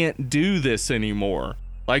can't do this anymore.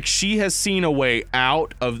 Like, she has seen a way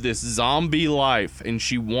out of this zombie life and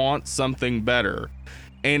she wants something better.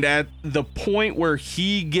 And at the point where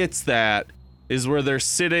he gets that is where they're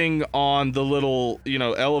sitting on the little,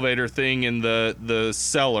 elevator thing in the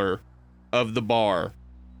cellar of the bar.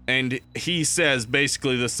 And he says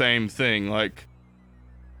basically the same thing. Like,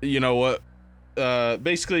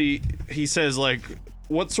 basically he says, like,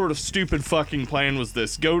 what sort of stupid fucking plan was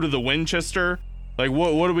this? Go to the Winchester? Like,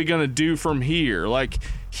 what are we gonna do from here? Like,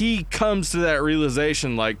 he comes to that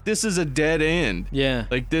realization, like, this is a dead end. Yeah.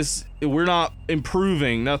 Like, this, we're not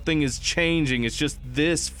improving. Nothing is changing. It's just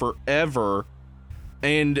this forever.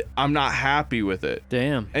 And I'm not happy with it.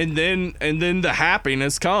 Damn. And then the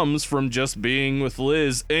happiness comes from just being with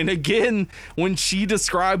Liz. And again, when she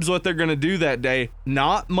describes what they're going to do that day,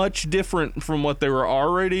 not much different from what they were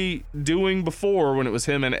already doing before when it was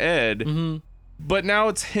him and Ed. Mm-hmm. But now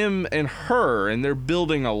it's him and her, and they're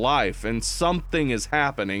building a life, and something is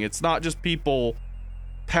happening. It's not just people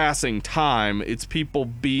passing time, it's people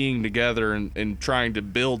being together and trying to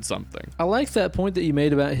build something. I like that point that you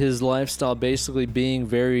made about his lifestyle basically being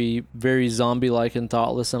very, very zombie-like and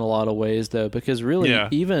thoughtless in a lot of ways, though, because really,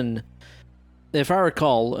 even if I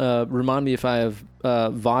recall, remind me if I have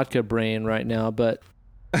vodka brain right now, but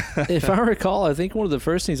if I recall, I think one of the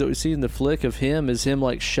first things that we see in the flick of him is him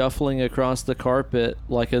like shuffling across the carpet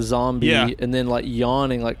like a zombie, and then like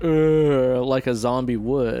yawning like a zombie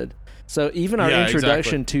would. So even our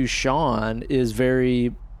introduction to Sean is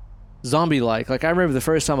very zombie-like. Like, I remember the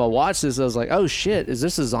first time I watched this, I was like, oh shit, is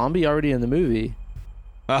this a zombie already in the movie?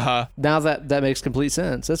 Uh-huh. Now that makes complete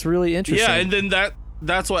sense. That's really interesting. Yeah, and then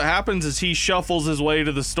that's what happens is he shuffles his way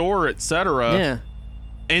to the store, etc. Yeah.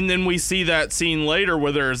 And then we see that scene later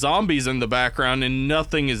where there are zombies in the background and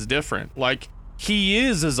nothing is different. Like, he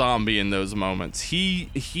is a zombie in those moments.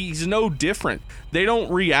 He's no different. They don't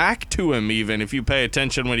react to him even if you pay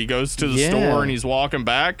attention when he goes to the store and he's walking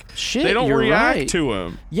back. Shit, they don't react right. to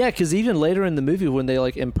him. Yeah, because even later in the movie when they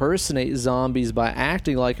like impersonate zombies by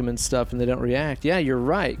acting like them and stuff and they don't react. Yeah, you're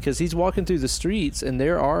right. Because he's walking through the streets and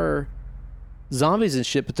there are zombies and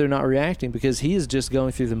shit, but they're not reacting because he is just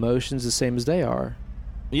going through the motions the same as they are.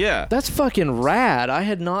 Yeah. That's fucking rad. I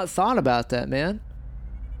had not thought about that, man.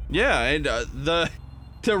 Yeah, and the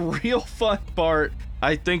real fun part,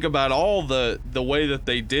 I think, about all the way that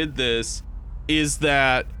they did this is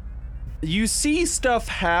that you see stuff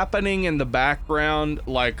happening in the background,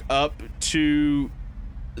 like, up to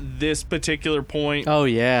this particular point. Oh,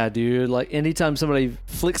 yeah, dude. Like, anytime somebody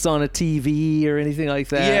flicks on a TV or anything like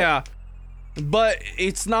that. Yeah. But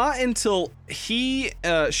it's not until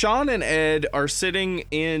Sean and Ed are sitting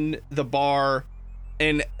in the bar,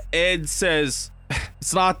 and Ed says,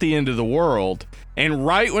 it's not the end of the world. And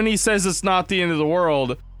right when he says it's not the end of the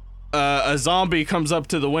world, a zombie comes up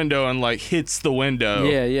to the window and like hits the window.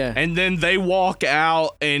 Yeah. And then they walk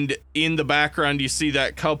out, and in the background you see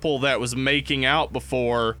that couple that was making out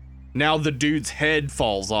before. Now the dude's head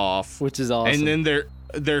falls off, which is awesome. And then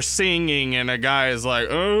they're singing, and a guy is like,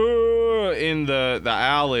 oh, Joshua in the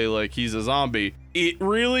alley like he's a zombie, it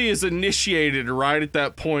really is initiated right at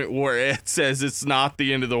that point where it says it's not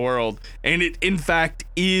the end of the world, and it in fact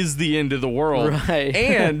is the end of the world. Right.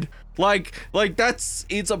 And like that's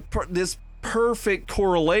this perfect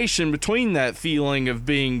correlation between that feeling of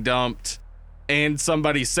being dumped and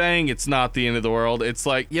somebody saying it's not the end of the world. It's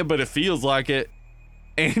like, yeah, but it feels like it.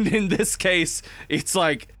 And in this case, it's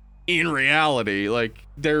like, in reality, like,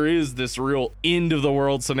 there is this real end of the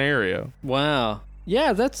world scenario. Wow.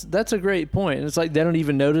 Yeah, that's a great point. And it's like they don't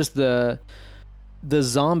even notice the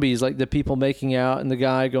zombies, like the people making out and the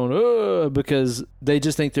guy going, oh, because they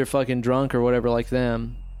just think they're fucking drunk or whatever like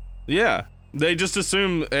them. Yeah. They just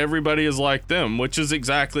assume everybody is like them, which is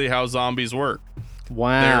exactly how zombies work.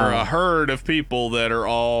 Wow. They're a herd of people that are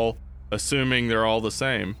all assuming they're all the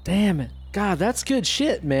same. Damn it. God, that's good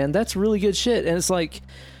shit, man. That's really good shit. And it's like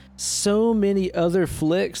so many other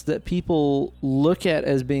flicks that people look at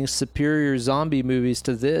as being superior zombie movies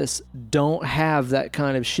to this don't have that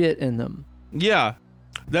kind of shit in them. Yeah,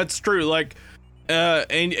 that's true. Like,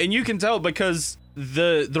 and you can tell because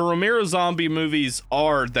the Romero zombie movies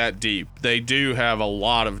are that deep. They do have a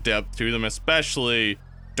lot of depth to them, especially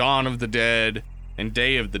Dawn of the Dead and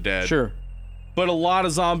Day of the Dead. Sure. But a lot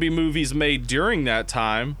of zombie movies made during that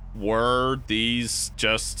time were these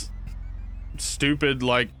just stupid,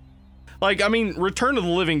 like I mean, Return of the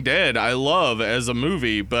Living Dead I love as a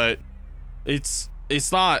movie, but it's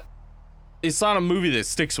not a movie that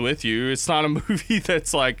sticks with you. It's not a movie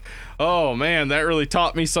that's like, oh man, that really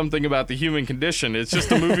taught me something about the human condition. It's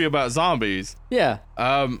just a movie about zombies. Yeah.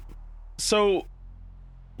 So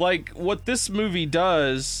like what this movie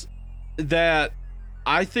does that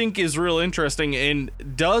I think is real interesting and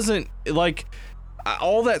doesn't, like,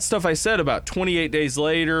 all that stuff I said about 28 Days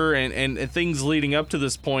Later and things leading up to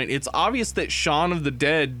this point, it's obvious that Shaun of the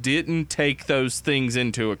Dead didn't take those things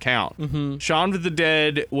into account. Mm-hmm. Shaun of the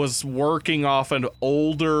Dead was working off an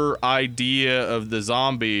older idea of the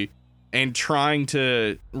zombie and trying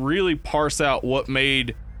to really parse out what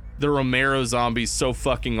made the Romero zombies so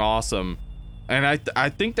fucking awesome. And I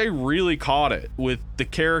think they really caught it with the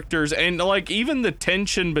characters and like even the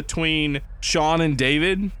tension between Shaun and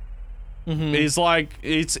David is like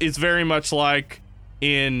it's very much like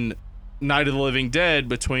in Night of the Living Dead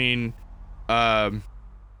between gosh,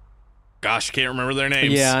 I can't remember their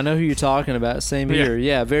names. Yeah, I know who you're talking about. Same here.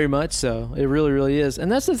 Yeah, very much so. It really, really is. And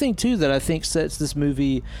that's the thing too that I think sets this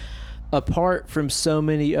movie apart from so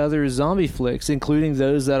many other zombie flicks, including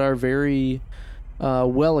those that are very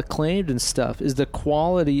well acclaimed and stuff, is the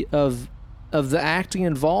quality of the acting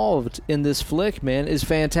involved in this flick, man, is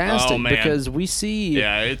fantastic. Oh, man. Because we see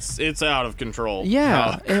it's out of control.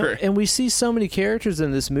 Yeah, and we see so many characters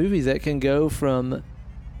in this movie that can go from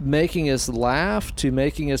making us laugh to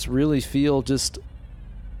making us really feel just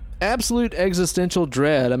absolute existential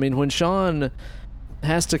dread. I mean, when Shaun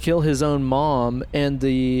has to kill his own mom and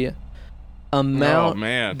the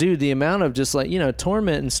amount, dude, the amount of just like, you know,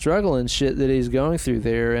 torment and struggle and shit that he's going through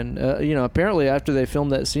there. And you know, apparently after they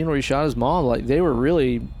filmed that scene where he shot his mom, like they were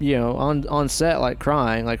really, you know, on set, like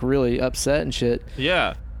crying, like really upset and shit.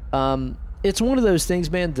 Yeah. It's one of those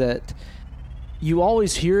things, man, that you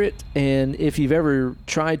always hear it, and if you've ever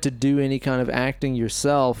tried to do any kind of acting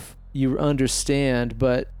yourself, you understand,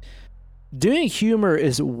 but doing humor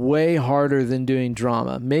is way harder than doing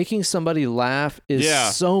drama. Making somebody laugh is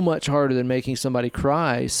so much harder than making somebody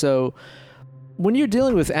cry. So when you're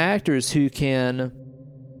dealing with actors who can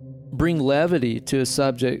bring levity to a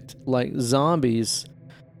subject like zombies,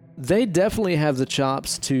 they definitely have the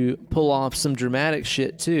chops to pull off some dramatic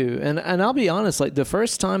shit too. And I'll be honest, like the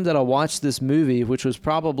first time that I watched this movie, which was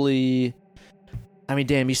probably, I mean,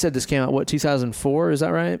 damn, you said this came out, what, 2004? Is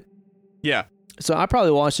that right? Yeah. So I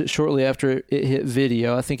probably watched it shortly after it hit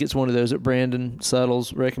video. I think it's one of those that Brandon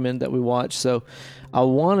Suttles recommend that we watch. So I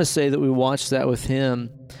want to say that we watched that with him.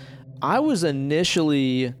 I was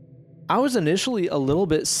initially a little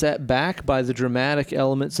bit set back by the dramatic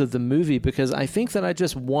elements of the movie because I think that I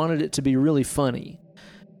just wanted it to be really funny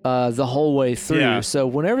the whole way through. Yeah. So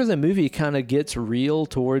whenever the movie kind of gets real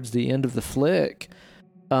towards the end of the flick,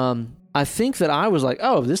 I think that I was like,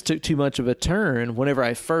 oh, this took too much of a turn whenever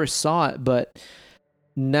I first saw it. But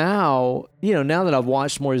now, you know, now that I've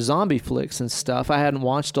watched more zombie flicks and stuff, I hadn't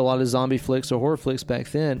watched a lot of zombie flicks or horror flicks back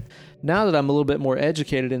then. Now that I'm a little bit more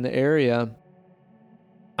educated in the area,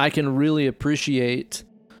 I can really appreciate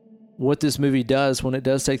what this movie does when it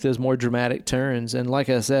does take those more dramatic turns. And like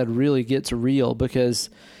I said, really gets real because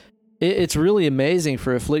it's really amazing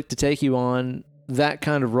for a flick to take you on that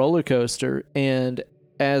kind of roller coaster. And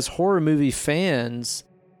as horror movie fans,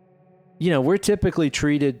 you know, we're typically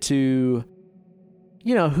treated to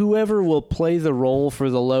whoever will play the role for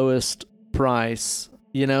the lowest price.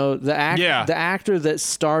 The actor that's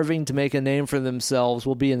starving to make a name for themselves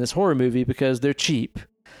will be in this horror movie because they're cheap.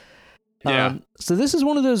 Yeah. So this is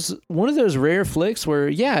one of those rare flicks where,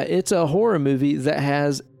 it's a horror movie that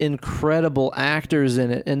has incredible actors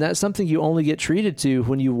in it, and that's something you only get treated to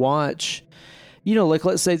when you watch, like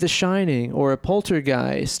let's say The Shining or a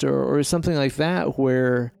Poltergeist or something like that,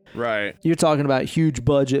 where right, you're talking about huge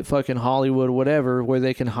budget fucking Hollywood, whatever, where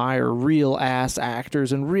they can hire real ass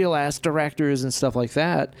actors and real ass directors and stuff like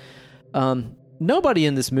that. Nobody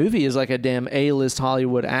in this movie is like a damn A-list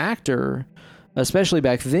Hollywood actor, especially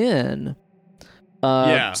back then.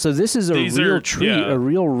 So this is a real treat, a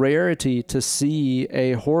real rarity to see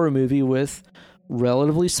a horror movie with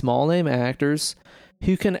relatively small name actors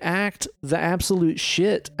who can act the absolute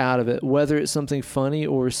shit out of it, whether it's something funny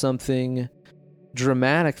or something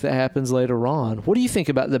dramatic that happens later on. What do you think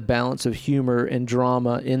about the balance of humor and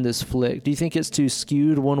drama in this flick? Do you think it's too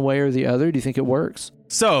skewed one way or the other? Do you think it works?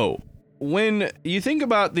 So, when you think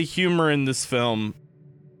about the humor in this film,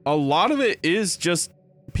 a lot of it is just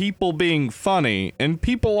people being funny, and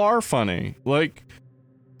people are funny. Like,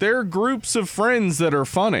 there are groups of friends that are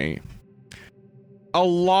funny. A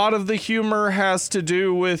lot of the humor has to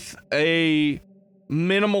do with a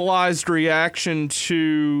minimalized reaction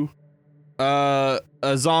to a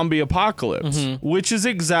zombie apocalypse, which is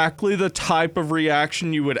exactly the type of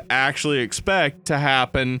reaction you would actually expect to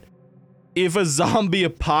happen if a zombie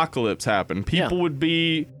apocalypse happened. People would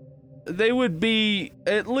be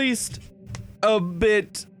at least a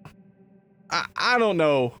bit, I don't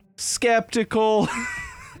know, skeptical.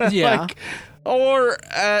 Or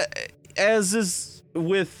as is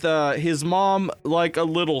with his mom, like a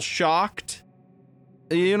little shocked.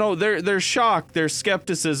 There's shock, there's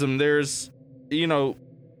skepticism, there's,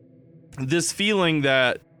 this feeling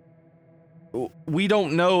that we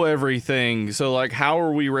don't know everything, so like, how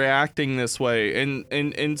are we reacting this way?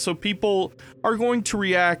 And so people are going to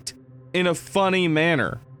react in a funny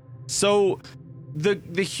manner. So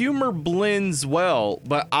the humor blends well,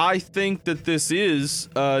 but I think that this is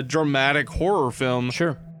a dramatic horror film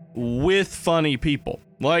with funny people.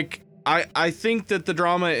 Like, I think that the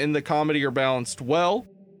drama and the comedy are balanced well,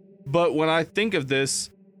 but when I think of this,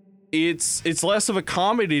 it's less of a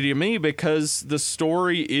comedy to me because the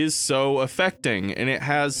story is so affecting and it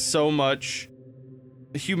has so much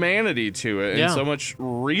humanity to it and so much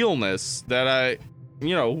realness that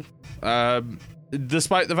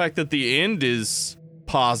despite the fact that the end is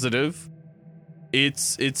positive,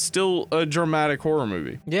 it's still a dramatic horror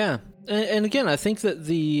movie. Yeah. And again, I think that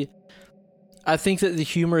the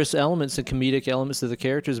humorous elements and comedic elements of the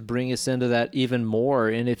characters bring us into that even more.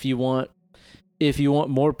 And if you want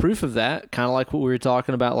more proof of that, kind of like what we were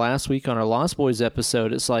talking about last week on our Lost Boys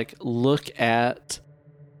episode, it's like look at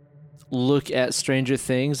Stranger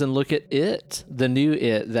Things and look at It, the new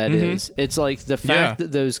It that is. It's like the fact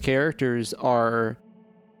that those characters are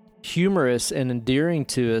humorous and endearing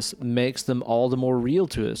to us makes them all the more real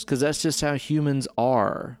to us, because that's just how humans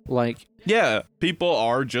are. Like, people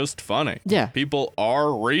are just funny. People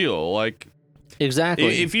are real. Like,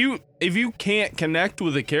 exactly. If you can't connect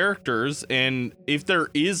with the characters, and if there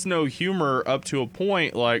is no humor up to a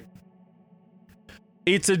point, like,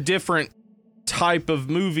 it's a different type of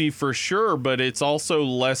movie for sure, but it's also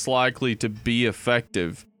less likely to be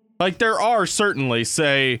effective. Like, there are certainly,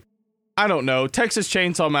 say, I don't know, Texas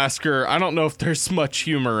Chainsaw Massacre, I don't know if there's much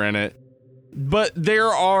humor in it, but there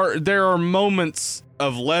are moments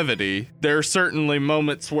of levity. There are certainly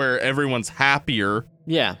moments where everyone's happier.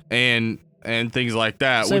 And things like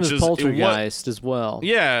that. Same which as is Poltergeist as well.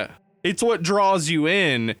 Yeah. It's what draws you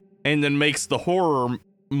in and then makes the horror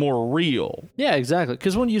more real. Yeah, exactly.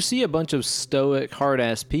 Because when you see a bunch of stoic,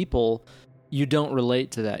 hard-ass people, you don't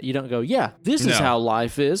relate to that. You don't go, this is how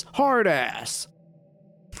life is. Hard-ass.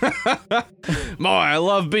 Boy, I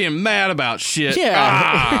love being mad about shit.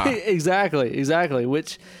 Yeah, exactly.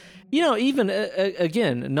 Which, even,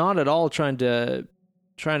 again, not at all trying to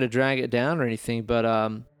drag it down or anything, but,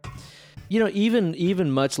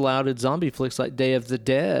 even much lauded zombie flicks like Day of the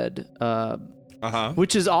Dead,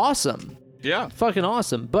 which is awesome. Yeah. Fucking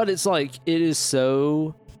awesome. But it's like, it is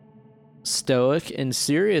so stoic and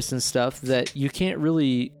serious and stuff that you can't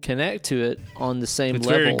really connect to it on the same level.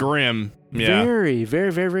 It's very grim. Yeah. Very,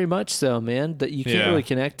 very, very, very much so, man. That you can't really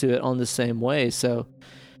connect to it on the same way. So,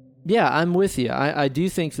 yeah, I'm with you. I do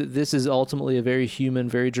think that this is ultimately a very human,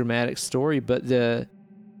 very dramatic story, but the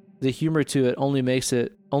humor to it only makes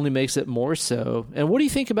it more so. And what do you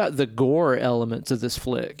think about the gore elements of this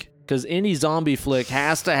flick? Because any zombie flick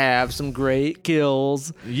has to have some great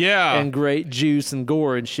kills, and great juice and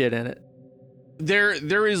gore and shit in it.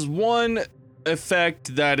 there is one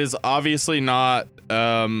effect that is obviously not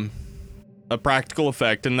a practical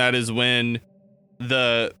effect, and that is when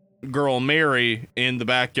the girl Mary in the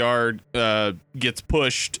backyard gets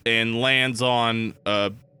pushed and lands on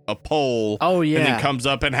a pole. Oh, yeah. And then comes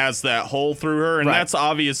up and has that hole through her, and that's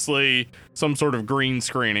obviously some sort of green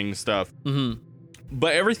screening stuff. Mm-hmm.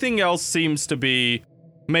 But everything else seems to be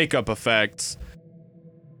makeup effects.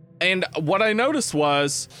 And what I noticed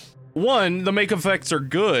was, one, the makeup effects are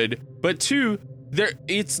good, but two,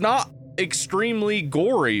 it's not extremely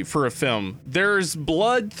gory for a film. There's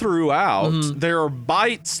blood throughout, there are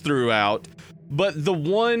bites throughout, but the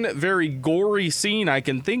one very gory scene I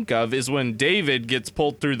can think of is when David gets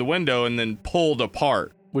pulled through the window and then pulled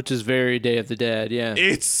apart. Which is very Day of the Dead, yeah. And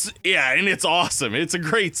it's awesome. It's a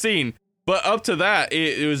great scene. But up to that,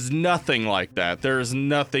 it was nothing like that. There's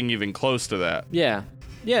nothing even close to that. Yeah.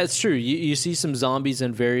 Yeah, it's true. You see some zombies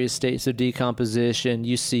in various states of decomposition.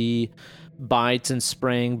 You see bites and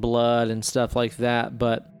spraying blood and stuff like that.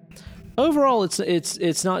 But overall,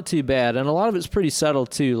 it's not too bad. And a lot of it's pretty subtle,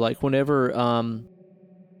 too. Like whenever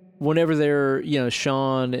they're,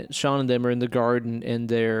 Sean and them are in the garden and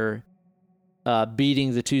they're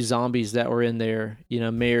beating the two zombies that were in there,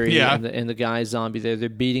 Mary and the guy zombie there. They're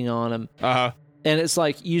beating on them. Uh-huh. And it's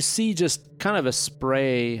like you see just kind of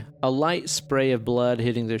a light spray of blood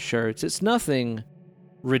hitting their shirts. It's nothing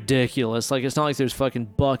ridiculous. Like, it's not like there's fucking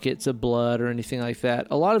buckets of blood or anything like that.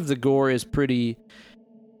 A lot of the gore is pretty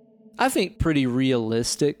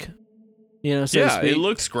realistic. So it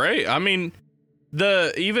looks great. I mean,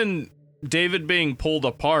 even David being pulled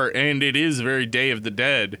apart, and it is very Day of the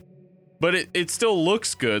Dead, but it still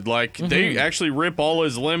looks good. Like, they actually rip all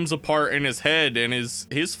his limbs apart in his head, and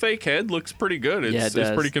his fake head looks pretty good. It's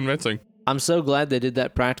pretty convincing. I'm so glad they did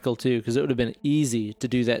that practical, too, because it would have been easy to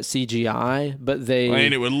do that CGI, but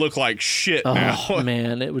and it would look like shit now. Oh,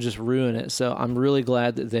 man, it would just ruin it. So I'm really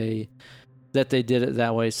glad that they did it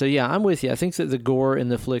that way. So, yeah, I'm with you. I think that the gore in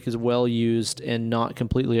the flick is well used and not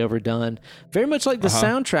completely overdone. Very much like the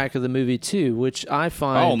soundtrack of the movie, too, which I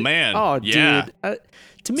find... Oh, man. Oh, yeah. Dude.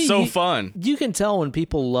 To me, so fun. You can tell when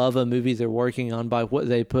people love a movie they're working on by what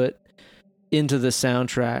they put into the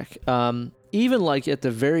soundtrack. Even like at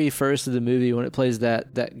the very first of the movie when it plays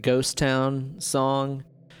that Ghost Town song,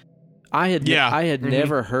 I had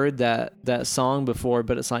never heard that song before,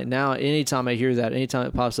 but it's like now anytime I hear that, anytime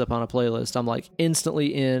it pops up on a playlist, I'm like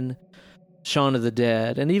instantly in Shaun of the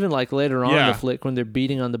Dead. And even like later on in the flick when they're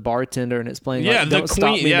beating on the bartender and it's playing like Don't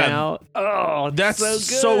Stop Me Now. Oh, that's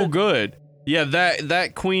so good. Yeah,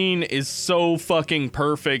 that Queen is so fucking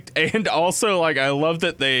perfect. And also, like, I love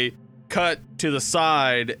that they cut to the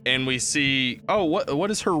side and we see, what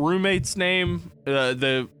is her roommate's name?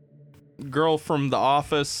 The girl from The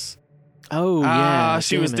Office. Oh, yeah.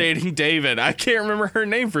 She was dating David. I can't remember her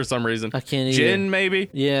name for some reason. I can't either. Jen, maybe?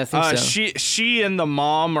 Yeah, I think so. She and the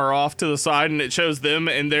mom are off to the side, and it shows them,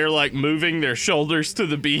 and they're, like, moving their shoulders to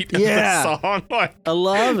the beat of the song. Like, I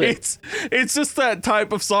love it. It's just that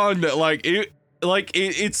type of song that,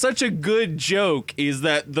 it's such a good joke, is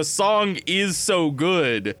that the song is so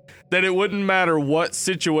good that it wouldn't matter what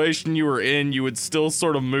situation you were in, you would still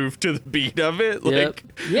sort of move to the beat of it. Like,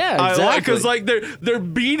 yeah, exactly. Because they're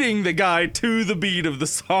beating the guy to the beat of the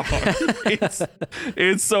song.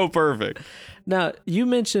 It's so perfect. Now, you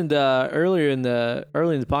mentioned early in the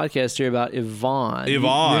podcast here about Yvonne. You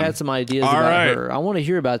had some ideas about her. I want to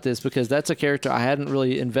hear about this because that's a character I hadn't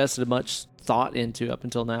really invested much thought into up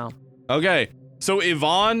until now. Okay, so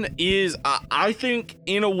Yvonne is, I think,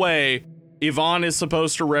 in a way, Yvonne is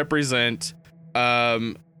supposed to represent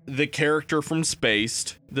the character from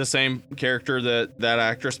Spaced, the same character that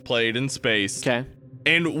actress played in Spaced. Okay.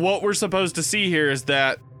 And what we're supposed to see here is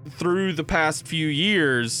that through the past few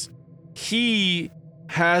years, he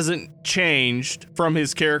hasn't changed from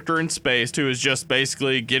his character in Spaced, who is just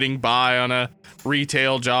basically getting by on a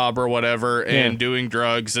retail job or whatever and doing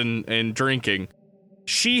drugs and drinking.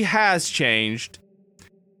 She has changed.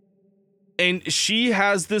 And she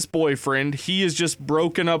has this boyfriend. He is just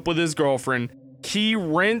broken up with his girlfriend. He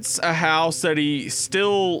rents a house that he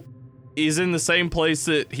still is in the same place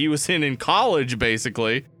that he was in college,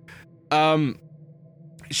 basically.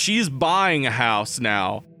 She's buying a house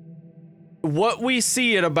now. What we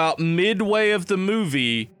see at about midway of the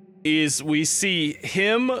movie is we see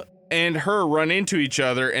him and her run into each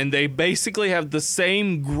other, and they basically have the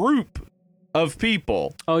same group of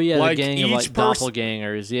people. Oh yeah, like the gang of like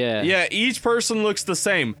doppelgangers, yeah. Yeah, each person looks the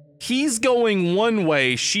same. He's going one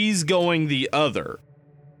way, she's going the other.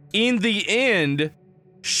 In the end,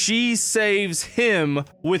 she saves him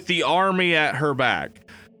with the army at her back.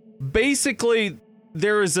 Basically,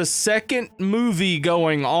 there is a second movie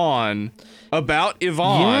going on about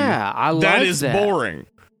Yvonne. Yeah, I like that. Is that. boring.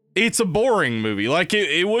 It's a boring movie. Like,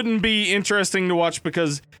 it wouldn't be interesting to watch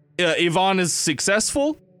because Yvonne is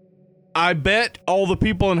successful. I bet all the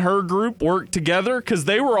people in her group worked together because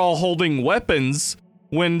they were all holding weapons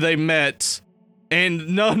when they met,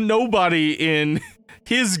 and nobody in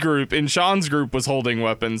his group, in Sean's group, was holding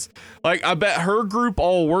weapons. Like, I bet her group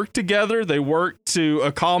all worked together. They worked to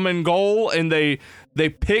a common goal, and they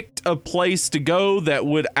picked a place to go that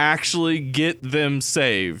would actually get them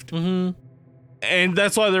saved. Mm-hmm. And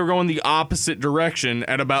that's why they were going the opposite direction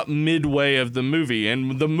at about midway of the movie.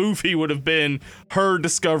 And the movie would have been her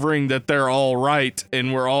discovering that they're all right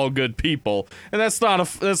and we're all good people. And that's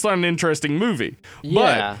not an interesting movie.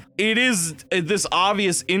 Yeah. But it is this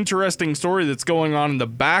obvious, interesting story that's going on in the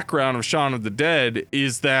background of Shaun of the Dead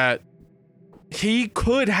is that he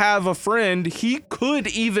could have a friend. He could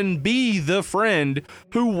even be the friend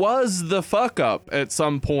who was the fuck up at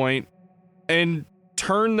some point and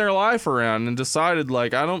turned their life around and decided,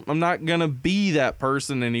 like, I'm not gonna be that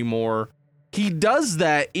person anymore. He does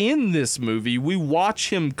that in this movie. We watch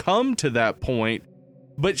him come to that point,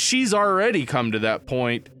 but she's already come to that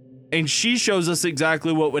point, and she shows us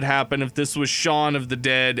exactly what would happen if this was Shaun of the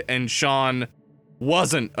Dead and Shaun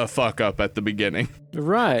wasn't a fuck up at the beginning.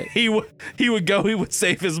 Right. He would go, he would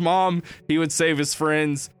save his mom, he would save his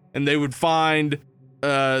friends, and they would find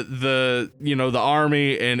the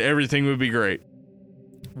army, and everything would be great.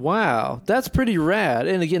 Wow, that's pretty rad.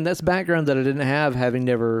 And again, that's background that I didn't have, having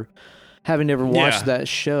never watched that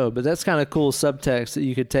show. But that's kind of cool subtext that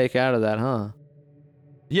you could take out of that, huh?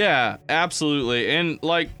 Yeah, absolutely. And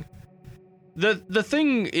like the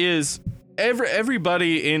thing is,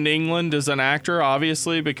 everybody in England is an actor,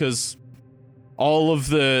 obviously, because all of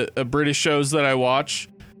the British shows that I watch,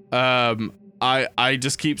 I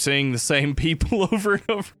just keep seeing the same people over and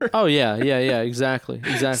over. Oh yeah, exactly.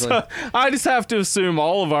 So I just have to assume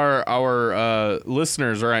all of our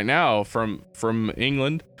listeners right now from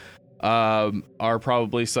England are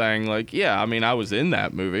probably saying, like, yeah, I mean, I was in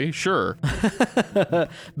that movie, sure.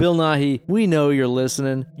 Bill Nighy, we know you're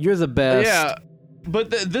listening. You're the best. Yeah,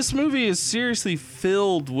 but this movie is seriously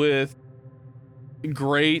filled with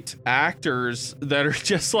great actors that are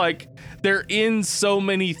just like, they're in so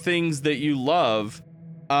many things that you love.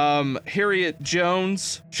 Harriet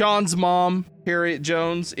Jones, Sean's mom, Harriet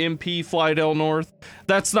Jones, MP Flydell North.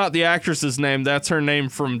 That's not the actress's name. That's her name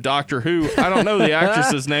from Doctor Who. I don't know the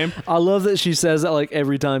actress's name. I love that she says that like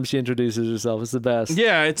every time she introduces herself. It's the best.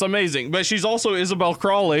 Yeah, it's amazing. But she's also Isabel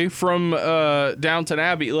Crawley from Downton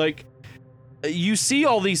Abbey. Like, you see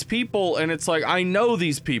all these people, and it's like, I know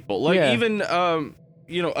these people. Like, even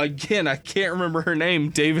again, I can't remember her name,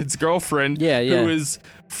 David's girlfriend, who is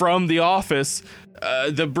from The Office,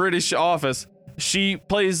 the British Office. She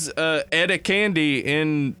plays Etta Candy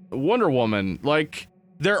in Wonder Woman. Like,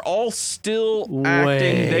 they're all still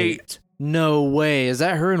acting. No way. Is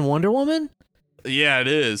that her in Wonder Woman? Yeah, it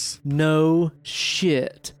is. No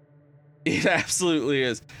shit. It absolutely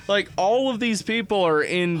is. Like, all of these people are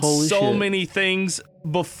in many things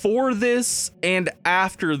before this and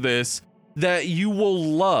after this that you will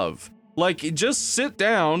love. Like, just sit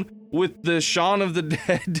down with the Shaun of the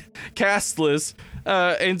Dead cast list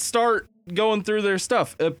and start going through their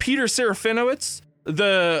stuff. Peter Serafinowicz,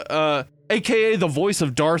 the aka the voice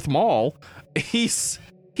of Darth Maul, he's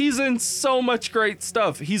in so much great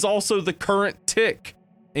stuff. He's also the current Tick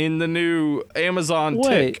in the new Amazon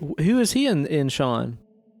Tick. Wait, who is he in Shaun?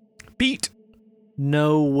 Pete.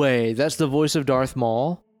 No way. That's the voice of Darth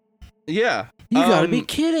Maul? Yeah. You gotta be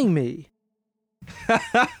kidding me.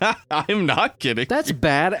 I'm not kidding. That's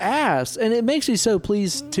badass. And it makes me so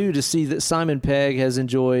pleased, too, to see that Simon Pegg has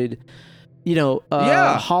enjoyed,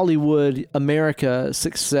 Hollywood America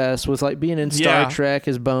success with, like, being in Star Trek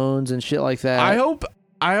as Bones and shit like that.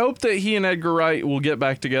 I hope that he and Edgar Wright will get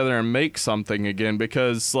back together and make something again,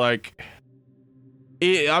 because, like,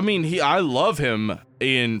 I love him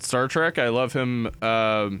in Star Trek. I love him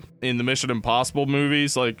in the Mission Impossible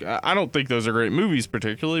movies. Like, I don't think those are great movies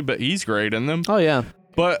particularly, but he's great in them. Oh yeah.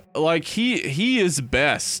 But like, he is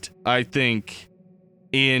best, I think,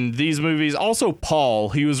 in these movies. Also, Paul,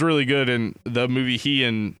 he was really good in the movie he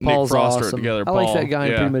and Paul's Nick Frost awesome. wrote together. I like that guy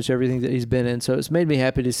in pretty much everything that he's been in. So it's made me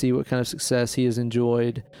happy to see what kind of success he has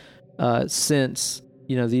enjoyed since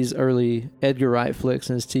these early Edgar Wright flicks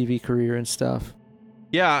in his TV career and stuff.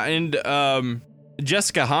 Yeah, and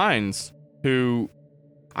Jessica Hines, who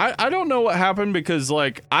I don't know what happened, because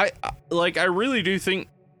like I really do think,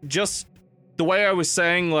 just the way I was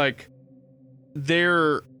saying, like,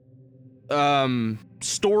 their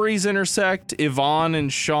stories intersect, Yvonne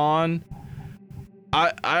and Shaun.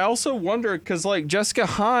 I also wonder because like Jessica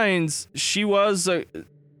Hines, she was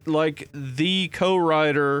like the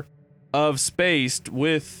co-writer of Spaced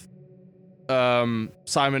with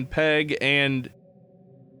Simon Pegg, and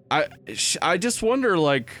I just wonder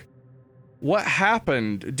like what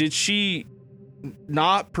happened. Did she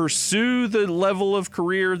not pursue the level of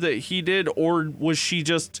career that he did, or was she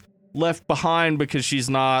just left behind because she's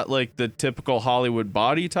not like the typical Hollywood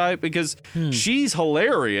body type? Because she's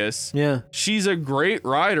hilarious. Yeah. She's a great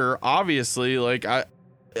writer, obviously. Like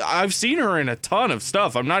I've seen her in a ton of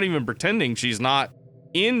stuff. I'm not even pretending she's not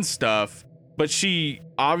in stuff, but she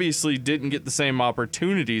obviously didn't get the same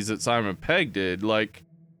opportunities that Simon Pegg did. Like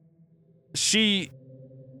she's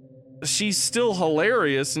still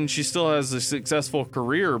hilarious and she still has a successful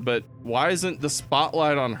career, but why isn't the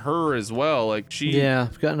spotlight on her as well? Like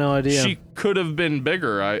I've got no idea. She could have been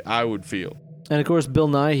bigger, I would feel. And of course, Bill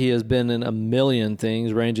Nighy has been in a million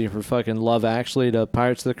things, ranging from fucking Love Actually to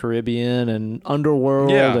Pirates of the Caribbean and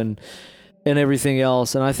Underworld and everything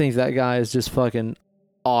else. And I think that guy is just fucking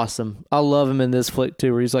awesome. I love him in this flick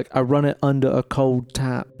too, where he's like, I run it under a cold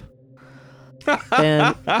tap.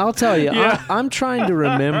 And I'll tell you, I'm trying to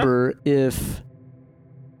remember if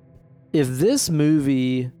this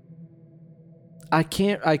movie, I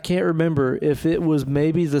can't remember if it was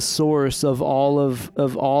maybe the source of all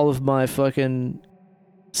of my fucking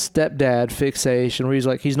stepdad fixation, where he's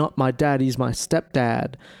like, he's not my dad, he's my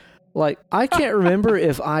stepdad. Like, I can't remember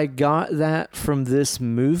if I got that from this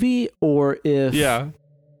movie or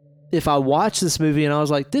if I watched this movie and I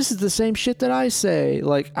was like, this is the same shit that I say.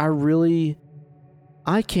 Like,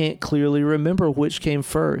 I can't clearly remember which came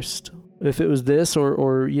first. If it was this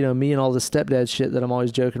or you know, me and all the stepdad shit that I'm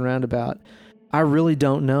always joking around about. I really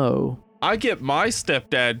don't know. I get my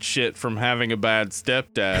stepdad shit from having a bad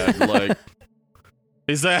stepdad. Like,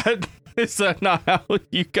 is that not how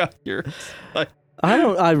you got yours? Like,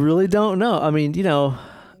 I really don't know. I mean, you know,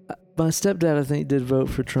 my stepdad, I think, did vote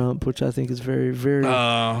for Trump, which I think is very, very,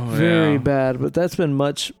 very bad. But that's been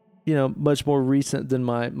much more recent than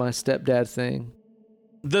my stepdad thing.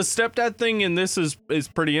 The stepdad thing in this is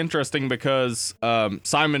pretty interesting because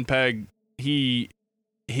Simon Pegg, he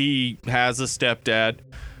has a stepdad,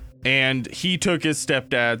 and he took his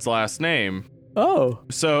stepdad's last name. Oh.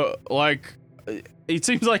 So, like, it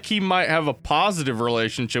seems like he might have a positive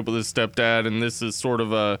relationship with his stepdad, and this is sort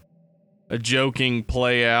of a joking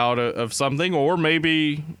play out of something, or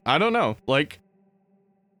maybe, I don't know. Like,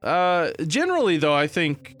 generally, though, I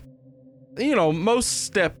think, you know, most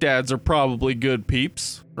stepdads are probably good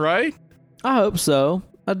peeps, right? I hope so.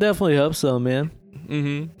 I definitely hope so, man.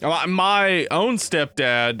 Mm-hmm. My own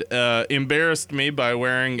stepdad embarrassed me by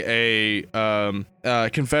wearing a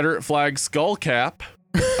Confederate flag skull cap.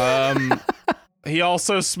 He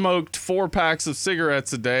also smoked 4 packs of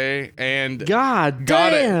cigarettes a day, and God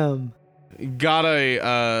damn, got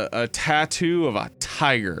a tattoo of a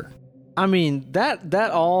tiger. I mean,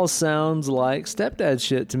 that all sounds like stepdad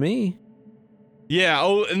shit to me. Yeah.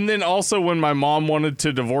 Oh, and then also when my mom wanted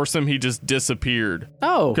to divorce him, he just disappeared.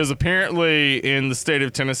 Oh. Because apparently in the state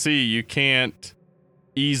of Tennessee, you can't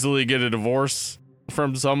easily get a divorce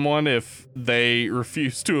from someone if they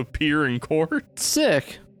refuse to appear in court.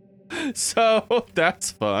 Sick. So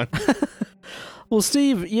that's fun. Well,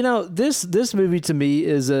 Steve, you know, this movie to me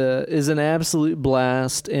is an absolute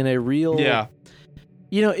blast and a real. Yeah.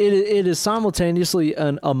 You know, it is simultaneously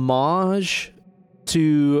an homage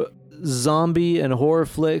to zombie and horror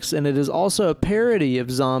flicks, and it is also a parody of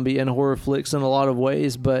zombie and horror flicks in a lot of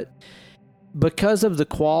ways, but because of the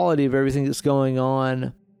quality of everything that's going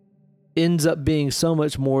on, ends up being so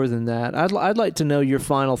much more than that. I'd like to know your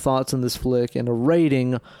final thoughts on this flick and a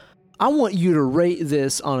rating. I want you to rate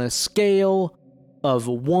this on a scale of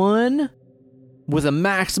 1 with a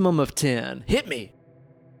maximum of 10. Hit me.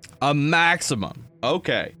 A maximum.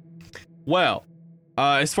 Okay. Well,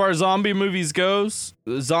 as far as zombie movies goes,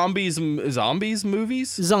 zombies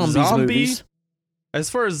movies? As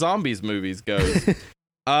far as zombies movies goes,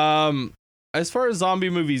 as far as zombie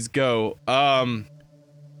movies go,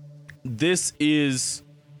 this is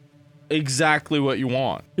exactly what you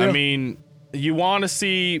want. Yeah. I mean, you want to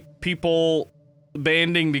see people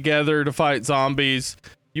banding together to fight zombies.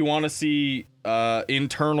 You want to see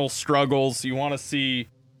internal struggles. You want to see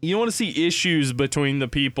issues between the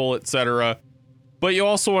people, etc. But you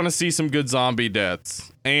also want to see some good zombie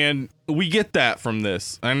deaths, and we get that from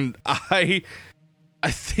this. And I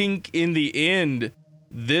think in the end,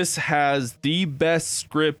 this has the best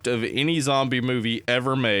script of any zombie movie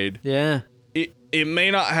ever made. Yeah. It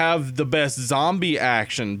may not have the best zombie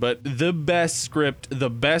action, but the best script, the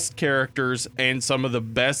best characters, and some of the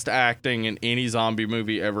best acting in any zombie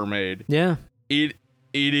movie ever made. Yeah. It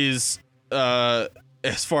It is, as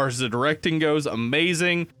far as the directing goes,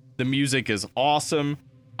 amazing. The music is awesome.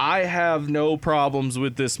 I have no problems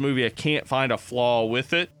with this movie. I can't find a flaw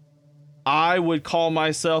with it. I would call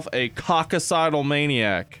myself a coccicidal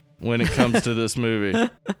maniac when it comes to this movie.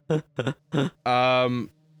 I'm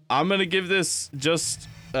going to give this just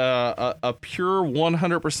a pure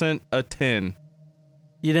 100% a 10.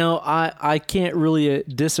 You know, I can't really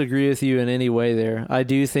disagree with you in any way there. I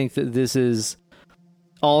do think that this is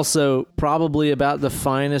also probably about the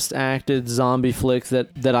finest acted zombie flick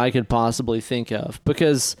that I could possibly think of.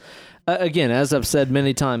 Because, again, as I've said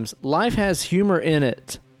many times, life has humor in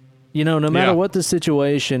it. You know, no matter what the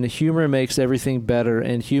situation, humor makes everything better,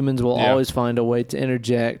 and humans will always find a way to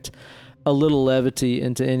interject a little levity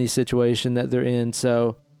into any situation that they're in.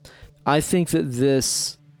 So I think that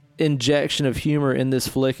this injection of humor in this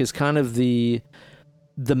flick is kind of the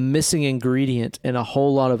missing ingredient in a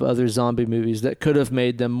whole lot of other zombie movies that could have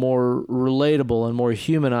made them more relatable and more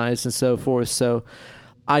humanized and so forth. So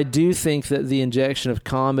I do think that the injection of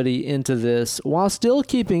comedy into this, while still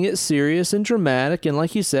keeping it serious and dramatic, and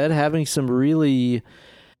like you said, having some really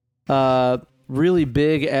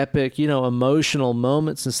big, epic, emotional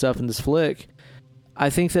moments and stuff in this flick,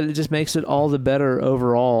 I think that it just makes it all the better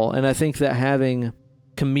overall. And I think that having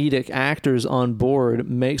comedic actors on board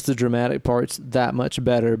makes the dramatic parts that much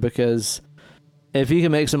better, because if you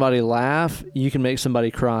can make somebody laugh, you can make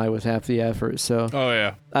somebody cry with half the effort. So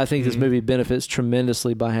I think this movie benefits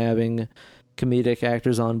tremendously by having comedic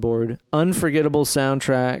actors on board. Unforgettable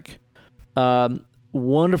soundtrack,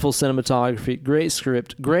 wonderful cinematography, great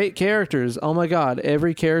script, great characters. Oh my God,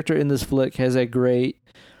 every character in this flick has a great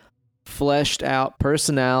fleshed out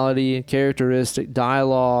personality, characteristic,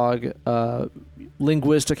 dialogue,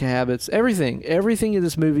 linguistic habits, everything in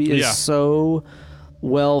this movie is so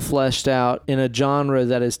well fleshed out in a genre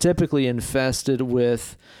that is typically infested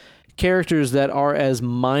with characters that are as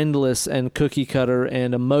mindless and cookie cutter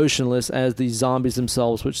and emotionless as the zombies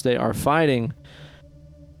themselves, which they are fighting.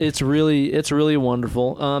 It's really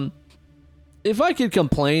wonderful. If I could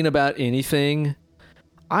complain about anything,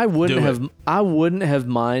 I wouldn't have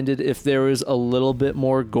minded if there was a little bit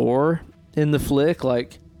more gore in the flick.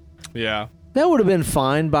 Like, that would have been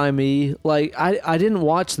fine by me. Like, I didn't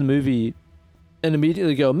watch the movie and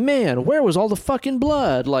immediately go, man, where was all the fucking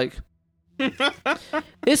blood? Like,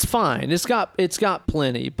 it's fine. It's got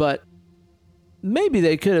plenty, but maybe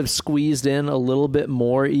they could have squeezed in a little bit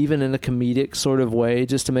more, even in a comedic sort of way,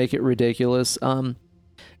 just to make it ridiculous.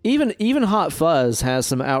 Even Hot Fuzz has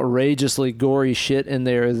some outrageously gory shit in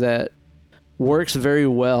there that works very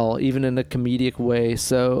well, even in a comedic way.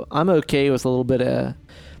 So I'm okay with a little bit of,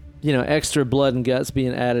 extra blood and guts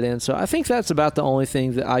being added in. So I think that's about the only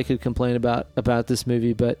thing that I could complain about this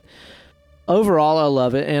movie. But overall, I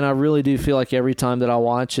love it, and I really do feel like every time that I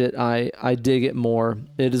watch it, I dig it more.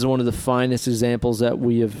 It is one of the finest examples that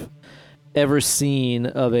we have ever seen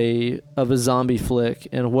of a zombie flick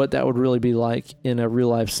and what that would really be like in a real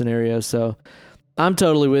life scenario. So I'm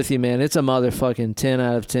totally with you, man. It's a motherfucking 10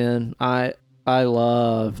 out of 10. I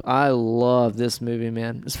love this movie,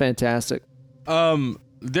 man. It's fantastic.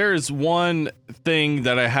 There's one thing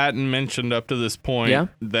that I hadn't mentioned up to this point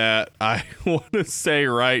that I want to say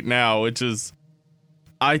right now, which is,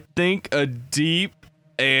 I think, a deep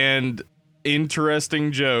and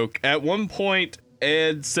interesting joke. At one point,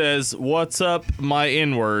 Ed says, "What's up, my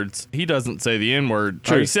N-words?" He doesn't say the N-word.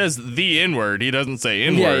 Or he says the N-word. He doesn't say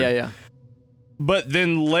N-word. Yeah. But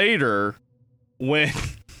then later, when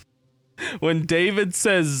David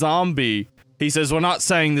says zombie, he says, "We're not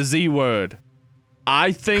saying the Z word."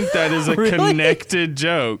 I think that is a connected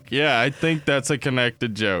joke. Yeah, I think that's a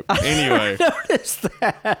connected joke. Anyway. I noticed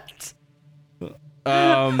that.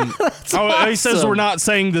 He says we're not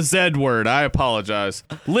saying the Z word. I apologize.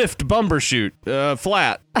 Lift, bumbershoot,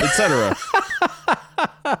 flat, etc.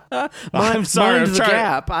 I'm sorry. Mind the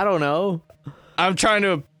gap. I don't know. I'm trying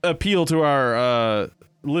to appeal to our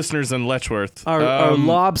listeners in Letchworth. Our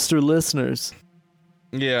lobster listeners.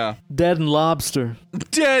 Yeah. Dead and Lobster.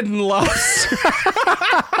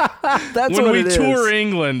 That's when we tour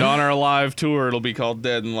England on our live tour, it'll be called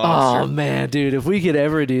Dead and Lobster. Oh, man, dude. If we could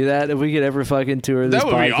ever do that, if we could ever fucking tour this podcast.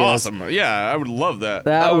 That would be awesome. Yeah, I would love that.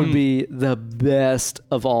 That would be the best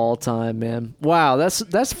of all time, man. Wow,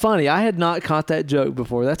 that's funny. I had not caught that joke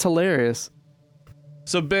before. That's hilarious.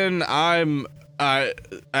 So, Ben, I'm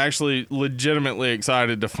actually legitimately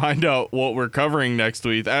excited to find out what we're covering next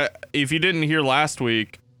week. If you didn't hear last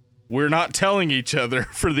week, we're not telling each other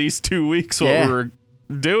for these 2 weeks what we're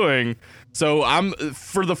doing. So I'm,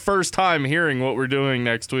 for the first time, hearing what we're doing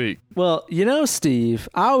next week. Well, Steve,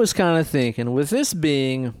 I was kind of thinking, with this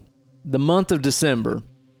being the month of December,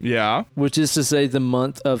 Yeah. which is to say the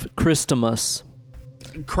month of Christmas,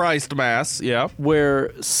 Christ Mass. Yeah.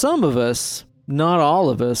 where some of us, not all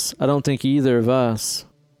of us, I don't think either of us,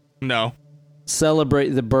 No. celebrate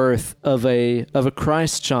the birth of a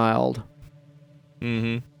Christ child.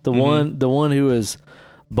 Mm-hmm. The one who is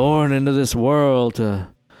born into this world to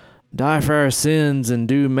die for our sins and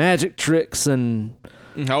do magic tricks and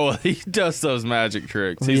Oh, well, he does those magic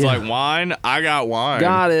tricks. He's Yeah. like, wine? I got wine.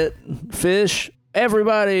 got it. Fish,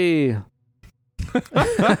 everybody.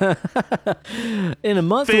 In a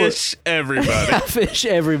month Fish everybody. fish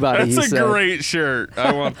everybody. That's he a said. great shirt.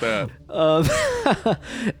 I want that.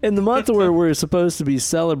 In the month where we're supposed to be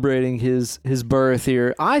celebrating his birth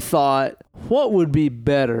here, I thought, what would be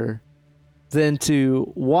better than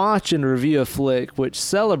to watch and review a flick which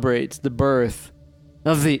celebrates the birth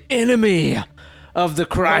of the enemy of the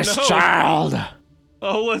Christ no. child?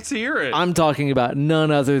 Oh, let's hear it. I'm talking about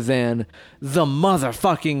none other than the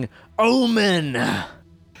motherfucking Omen,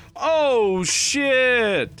 Oh,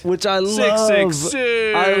 shit. which I love.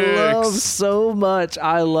 666. I love so much.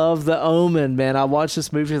 I love the Omen, man. I watched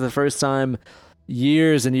this movie for the first time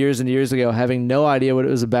years and years and years ago, having no idea what it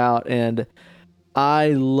was about, and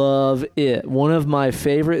I love it. One of my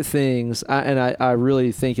favorite things, I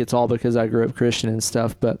really think it's all because I grew up Christian and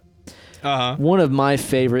stuff, but one of my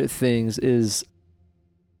favorite things is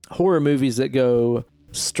horror movies that go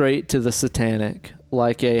straight to the satanic,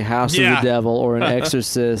 like a House of the Devil or an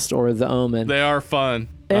Exorcist or The Omen. They are fun.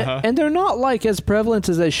 And they're not like as prevalent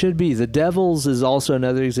as they should be. The Devils is also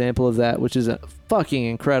another example of that, which is a fucking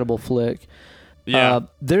incredible flick. Yeah.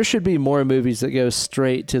 There should be more movies that go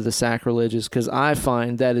straight to the sacrilegious, because I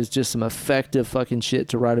find that is just some effective fucking shit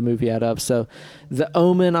to write a movie out of. So, The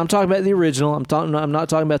Omen, I'm talking about the original. I'm not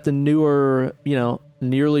talking about the newer,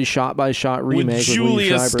 nearly shot-by-shot remake with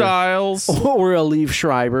Julia Liev Schreiber. Stiles. Or a Liev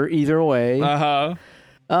Schreiber, either way.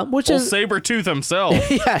 Which is Sabretooth himself.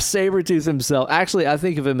 yeah, Sabretooth himself. Actually, I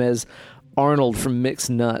think of him as Arnold from Mixed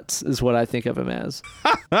Nuts, is what I think of him as.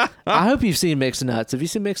 I hope you've seen Mixed Nuts. Have you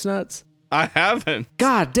seen Mixed Nuts? I haven't.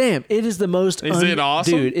 God damn, it is the most... Is it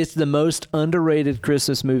awesome? Dude, it's the most underrated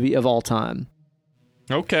Christmas movie of all time.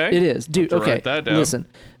 Okay. It is. Dude, okay, write that down. listen.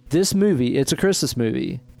 This movie, it's a Christmas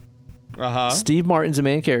movie. Steve Martin's a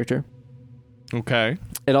main character. Okay.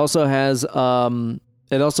 It also has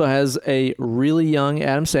a really young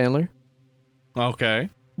Adam Sandler Okay.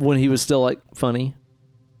 when he was still, like, funny.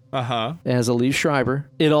 It has a Liev Schreiber.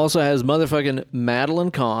 It also has motherfucking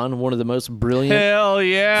Madeline Kahn, one of the most brilliant Hell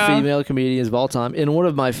yeah. female comedians of all time, in one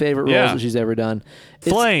of my favorite roles that she's ever done.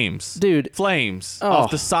 Flames. Dude. Flames. Oh.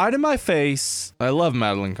 Off the side of my face. I love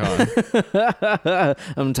Madeline Kahn.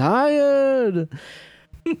 I'm tired.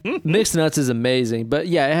 Mixed Nuts is amazing. But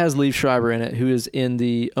yeah, it has Liev Schreiber in it, who is in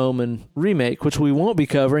the Omen remake, which we won't be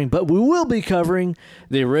covering, but we will be covering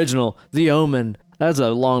the original, The Omen. That's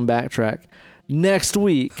a long backtrack. Next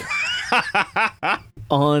week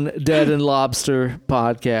on Dead and Lobster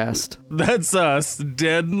podcast. That's us,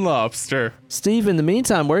 Dead and Lobster. Steve, in the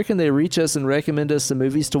meantime, where can they reach us and recommend us some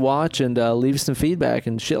movies to watch and leave some feedback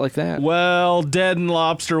and shit like that? Well, Dead and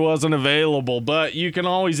Lobster wasn't available, but you can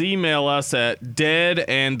always email us at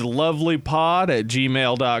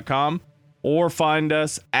deadandlovelypod@gmail.com or find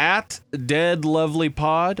us at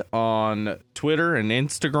deadlovelypod on Twitter and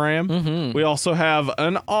Instagram. We also have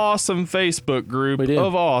an awesome Facebook group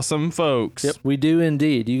of awesome folks. Yep, we do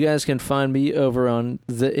indeed. You guys can find me over on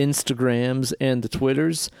the Instagrams and the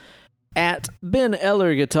Twitters at Ben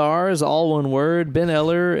Eller Guitars, all one word, Ben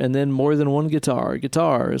Eller, and then more than one guitar.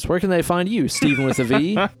 Guitars. Where can they find you, Stephen with a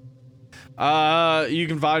V? You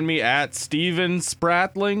can find me at Steven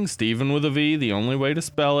Spratling, Steven with a V, the only way to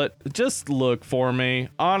spell it. Just look for me.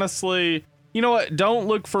 Honestly, you know what? Don't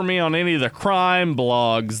look for me on any of the crime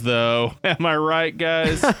blogs, though. Am I right,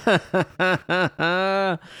 guys?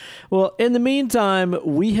 Well, in the meantime,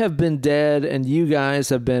 we have been dead, and you guys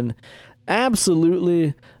have been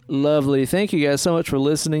absolutely lovely. Thank you guys so much for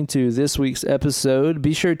listening to this week's episode.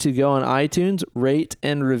 Be sure to go on iTunes, rate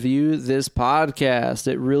and review this podcast.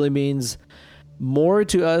 It really means more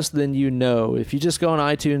to us than you know. If you just go on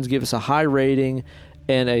iTunes, give us a high rating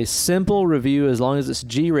and a simple review, as long as it's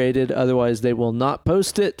G-rated. Otherwise, they will not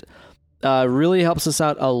post it. Really helps us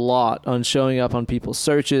out a lot on showing up on people's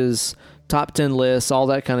searches, top 10 lists, all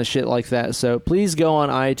that kind of shit like that. So please go on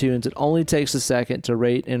iTunes. It only takes a second to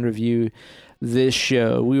rate and review this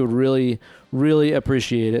show. We would really, really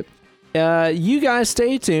appreciate it. You guys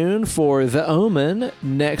stay tuned for The Omen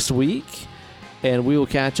next week, and we will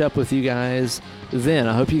catch up with you guys then.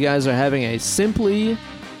 I hope you guys are having a simply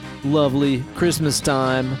lovely Christmas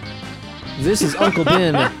time. This is Uncle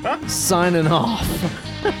Ben signing off.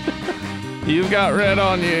 You've got red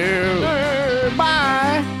on you.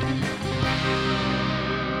 Bye.